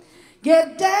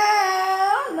 Get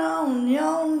down on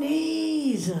your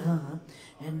knees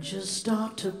and just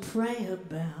start to pray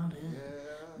about it.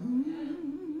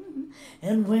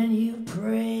 And when you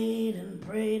prayed and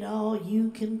prayed all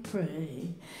you can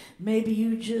pray, maybe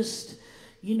you just,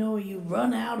 you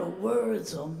run out of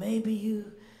words, or maybe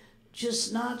you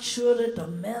just not sure that the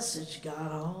message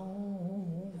got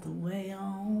all the way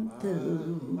on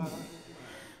through.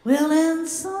 Well, and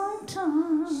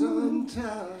sometimes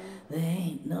there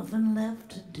ain't nothing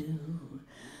left to do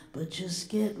but just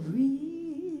get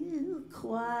real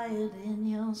quiet in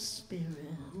your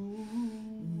spirit.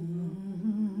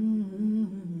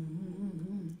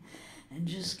 And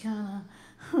just kind of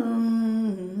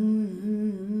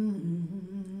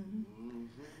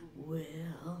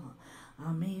well,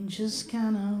 I mean, just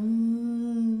kind of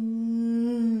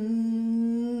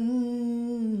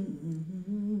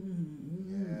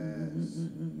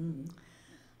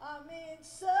I mean,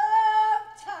 sometimes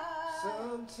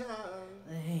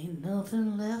there ain't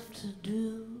nothing left to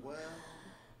do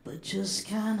but just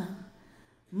kind of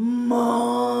moan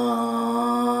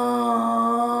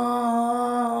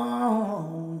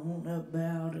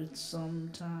about it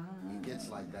sometimes. It gets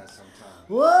like that sometimes.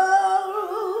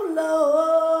 Whoa,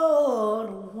 Lord,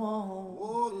 won't.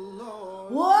 Oh,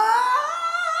 Lord. Whoa,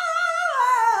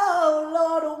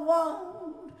 Lord,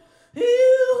 won't you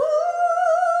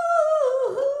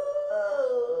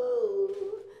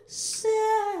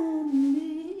send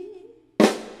me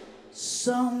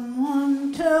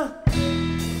someone to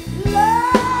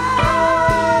love?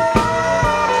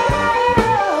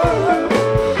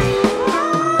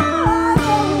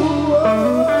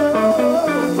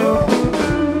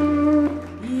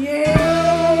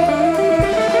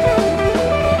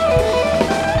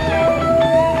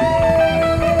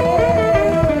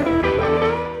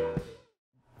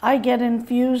 I get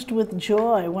infused with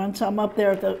joy once I'm up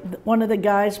there. One of the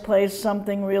guys plays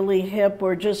something really hip,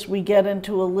 or just we get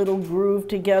into a little groove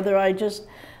together. It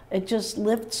just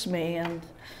lifts me, and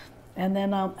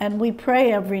then we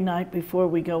pray every night before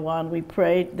we go on. We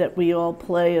pray that we all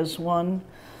play as one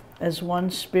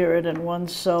spirit and one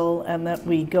soul, and that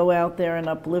we go out there and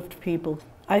uplift people.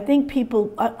 I think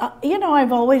people,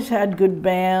 I've always had good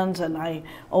bands, and I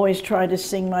always try to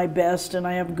sing my best, and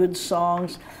I have good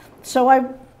songs. So I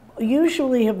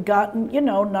usually have gotten,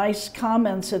 nice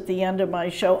comments at the end of my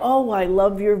show. Oh, I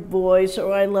love your voice,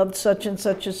 or I loved such and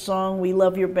such a song. We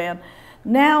love your band.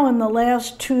 Now, in the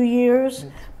last 2 years,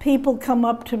 people come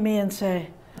up to me and say,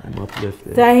 I'm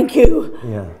uplifted. Thank you.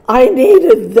 Yeah. I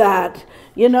needed that.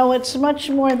 It's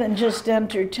much more than just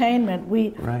entertainment.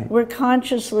 We're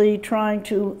consciously trying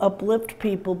to uplift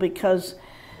people because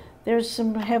there's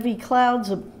some heavy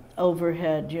clouds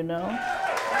overhead,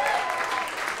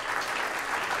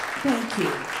 Thank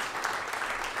you.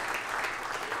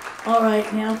 All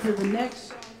right, now for the next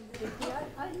song.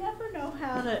 I never know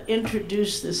how to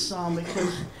introduce this song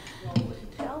because, to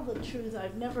tell the truth,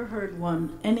 I've never heard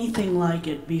anything like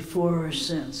it before or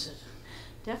since.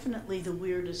 Definitely the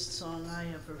weirdest song I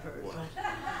ever heard.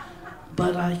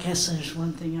 But I guess there's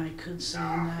one thing I could say,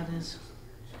 and that is,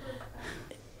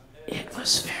 it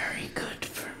was very good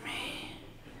for me.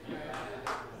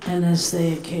 And as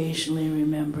they occasionally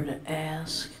remember to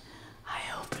ask, I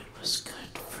hope it was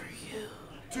good for you.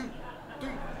 2, 3.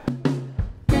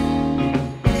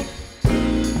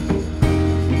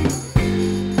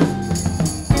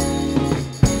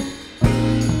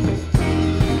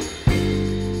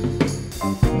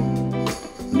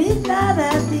 Midnight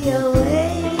at the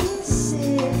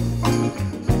oasis,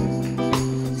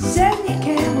 send your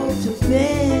camel to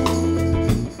bed.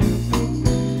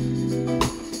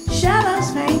 Shadows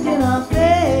painting our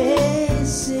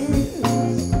faces,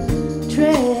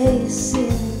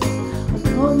 traces of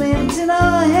moments in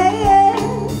our head.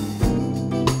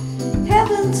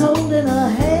 Heaven's holding our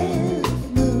hand,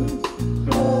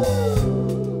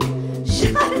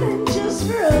 shining just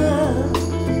for us.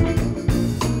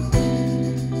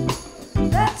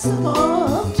 That's the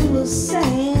fall to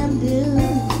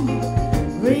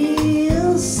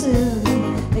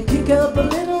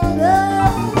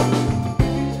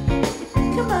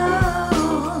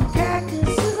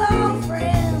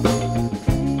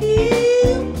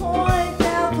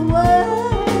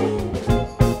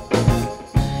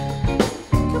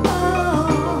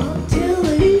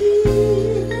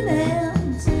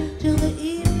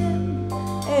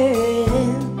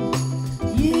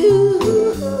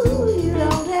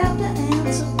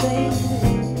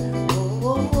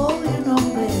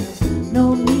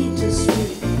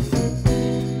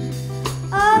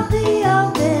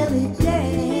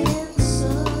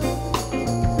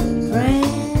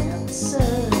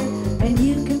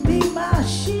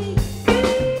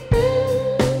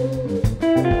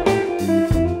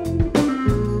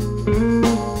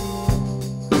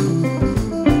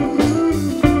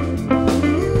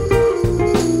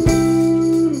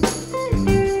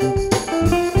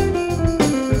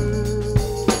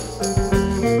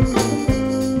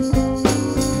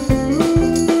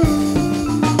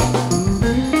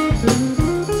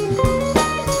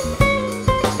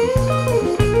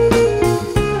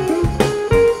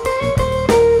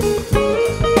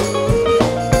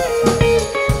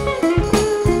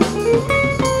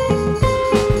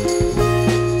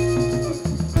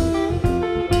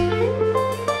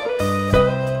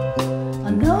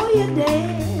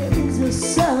there is a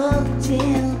subtle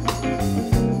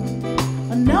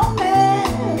no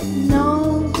man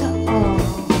known to all,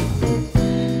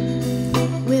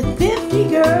 with 50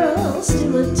 girls to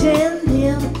attend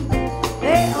him.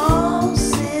 They all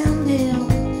send him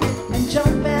and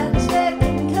jump at his beck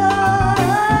and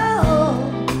call.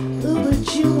 Ooh,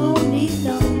 but you won't need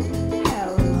no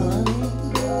harem, honey,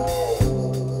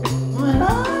 when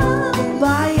I'm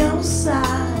by your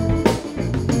side.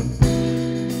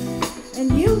 And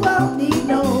you won't need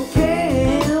no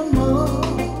camel.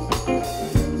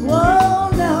 Whoa,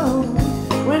 no,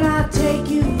 when I take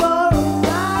you for a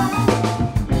ride.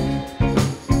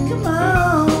 Come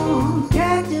on,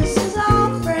 cactus is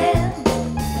our friend.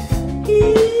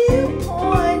 He'll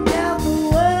point out the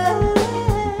way.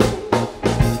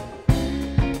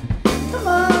 Come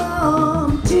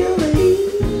on, till the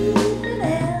evening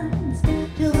ends,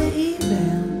 till the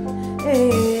evening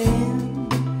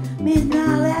ends.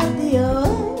 Midnight at the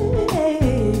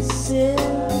oasis.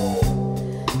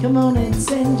 Come on and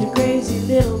send your crazy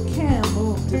little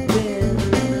camel to bed.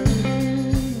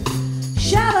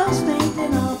 Shadows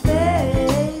painting our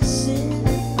faces,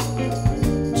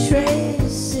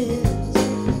 traces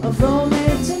of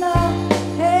romance in our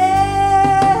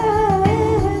head.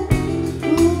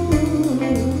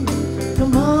 Ooh,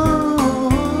 come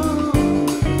on.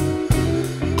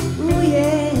 Ooh,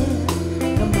 yeah,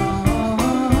 come on.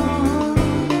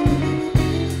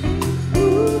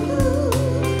 Ooh,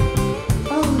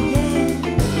 oh yeah.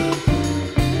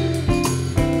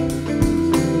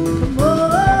 Come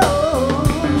on.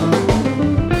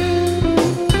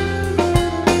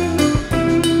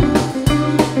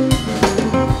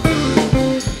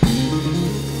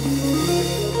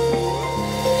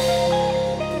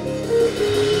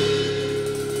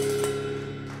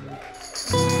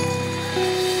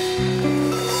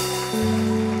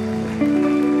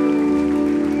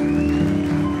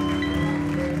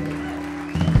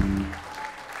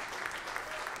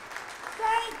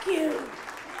 Thank you.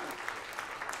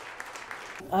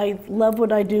 I love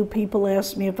what I do. People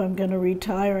ask me if I'm going to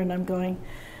retire, and I'm going,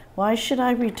 why should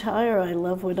I retire? I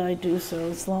love what I do, so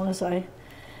as long as I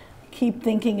keep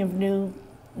thinking of new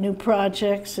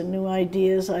projects and new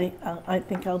ideas, I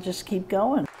think I'll just keep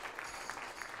going.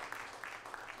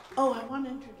 Oh, I want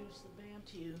to introduce the band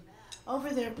to you. Over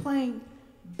there playing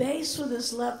bass with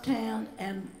his left hand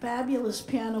and fabulous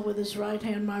piano with his right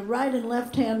hand, my right and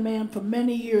left hand man for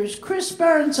many years, Chris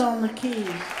Burns on the keys.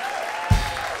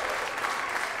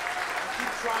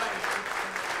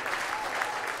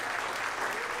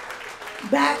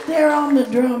 Back there on the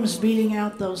drums, beating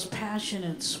out those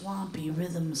passionate, swampy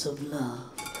rhythms of love.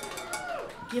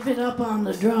 Give it up on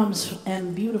the drums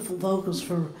and beautiful vocals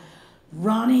for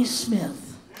Ronnie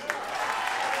Smith.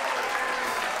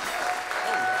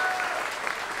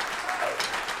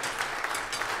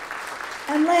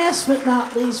 And last but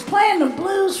not least, playing the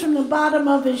blues from the bottom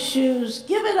of his shoes.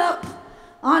 Give it up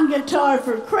on guitar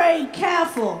for Craig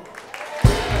Caffel.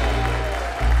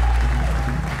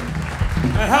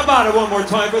 And how about it one more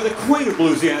time for the Queen of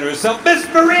Louisiana herself, Miss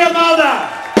Maria Muldaur!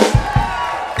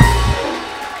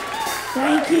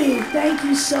 Thank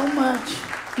you so much.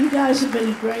 You guys have been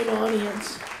a great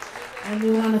audience. And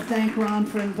we want to thank Ron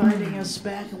for inviting us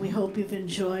back, and we hope you've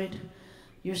enjoyed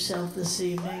yourself this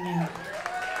evening.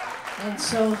 And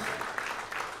so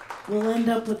we'll end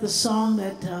up with a song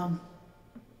that,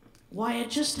 why,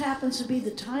 it just happens to be the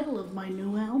title of my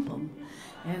new album.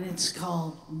 And it's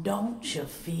called Don't You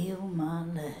Feel My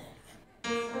Leg?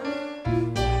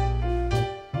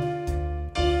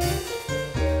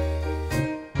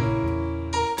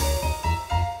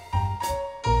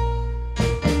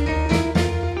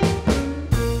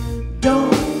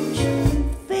 Don't you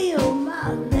feel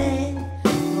my leg?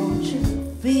 Don't you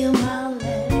feel my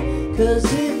leg? 'Cause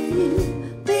if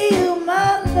you feel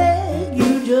my leg,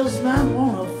 you just might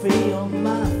wanna feel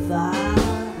my thigh.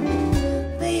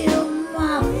 Feel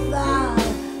my thigh.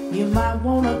 You might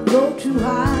wanna go too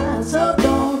high, so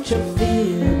don't you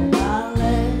feel my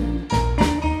leg?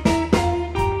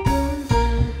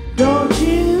 Don't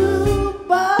you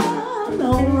buy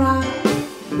no ride,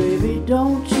 baby,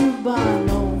 don't you buy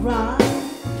no ride.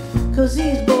 'Cause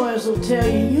these boys will tell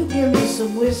you, you give me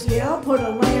some whiskey, I'll put a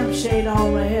lampshade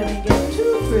on my head and get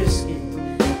too frisky.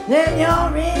 Then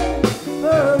you're in for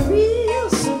a real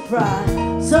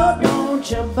surprise, so don't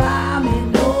you buy me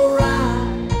no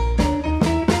ride.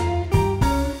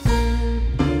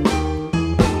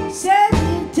 Said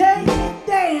you take it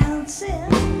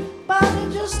dancing, buy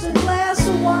me just a glass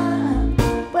of wine.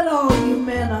 But all you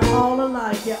men are all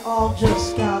alike, you all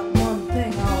just got one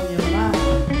thing on your mind.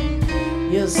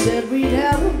 You said we'd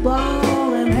have a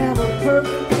ball and have a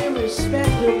perfectly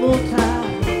respectable time.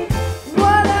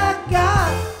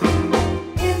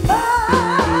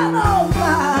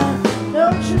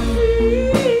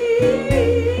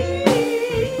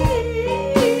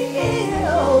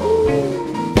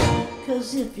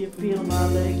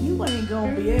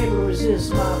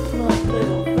 just my plump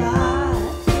little thigh.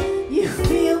 You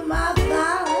feel my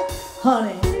thigh,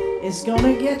 honey, it's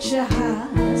gonna get you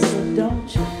high. So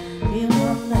don't you feel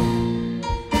my leg?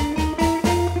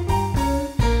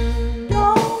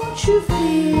 Don't you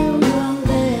feel my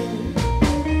leg?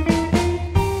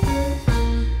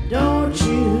 Don't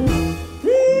you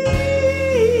feel?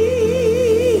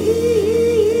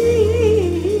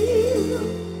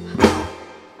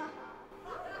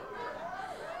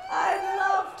 I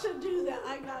love to do that.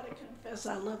 I gotta confess,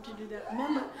 I love to do that.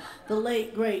 Remember the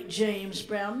late, great James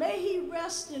Brown? May he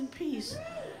rest in peace.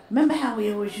 Remember how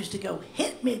he always used to go,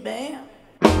 hit me, bam.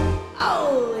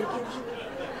 Oh, it gives you...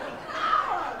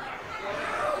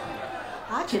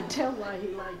 I can tell why he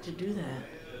liked to do that.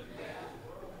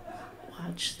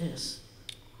 Watch this.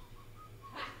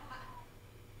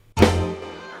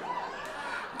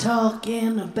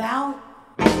 Talking about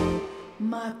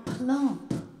my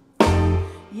plump,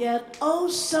 yet oh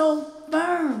so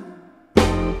firm.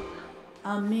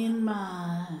 I mean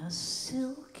my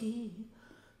silky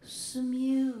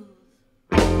smooth.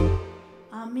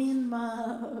 I mean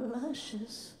my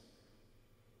luscious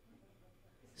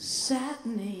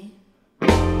satiny.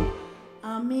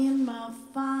 I mean my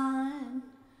fine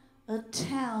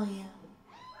Italian.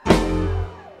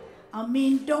 I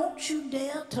mean, don't you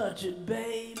dare touch it,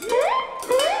 baby,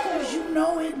 'cause you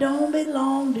know it don't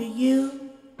belong to you.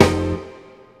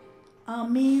 I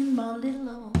mean my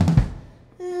little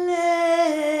leg.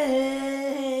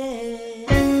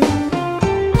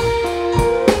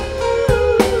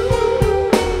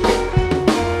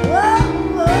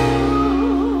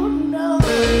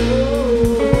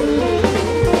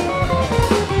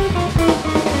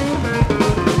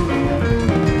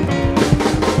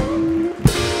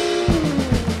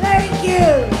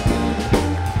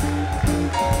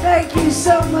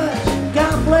 So much.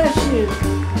 God bless you.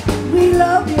 We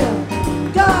love you.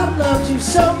 God loves you.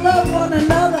 So love one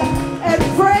another.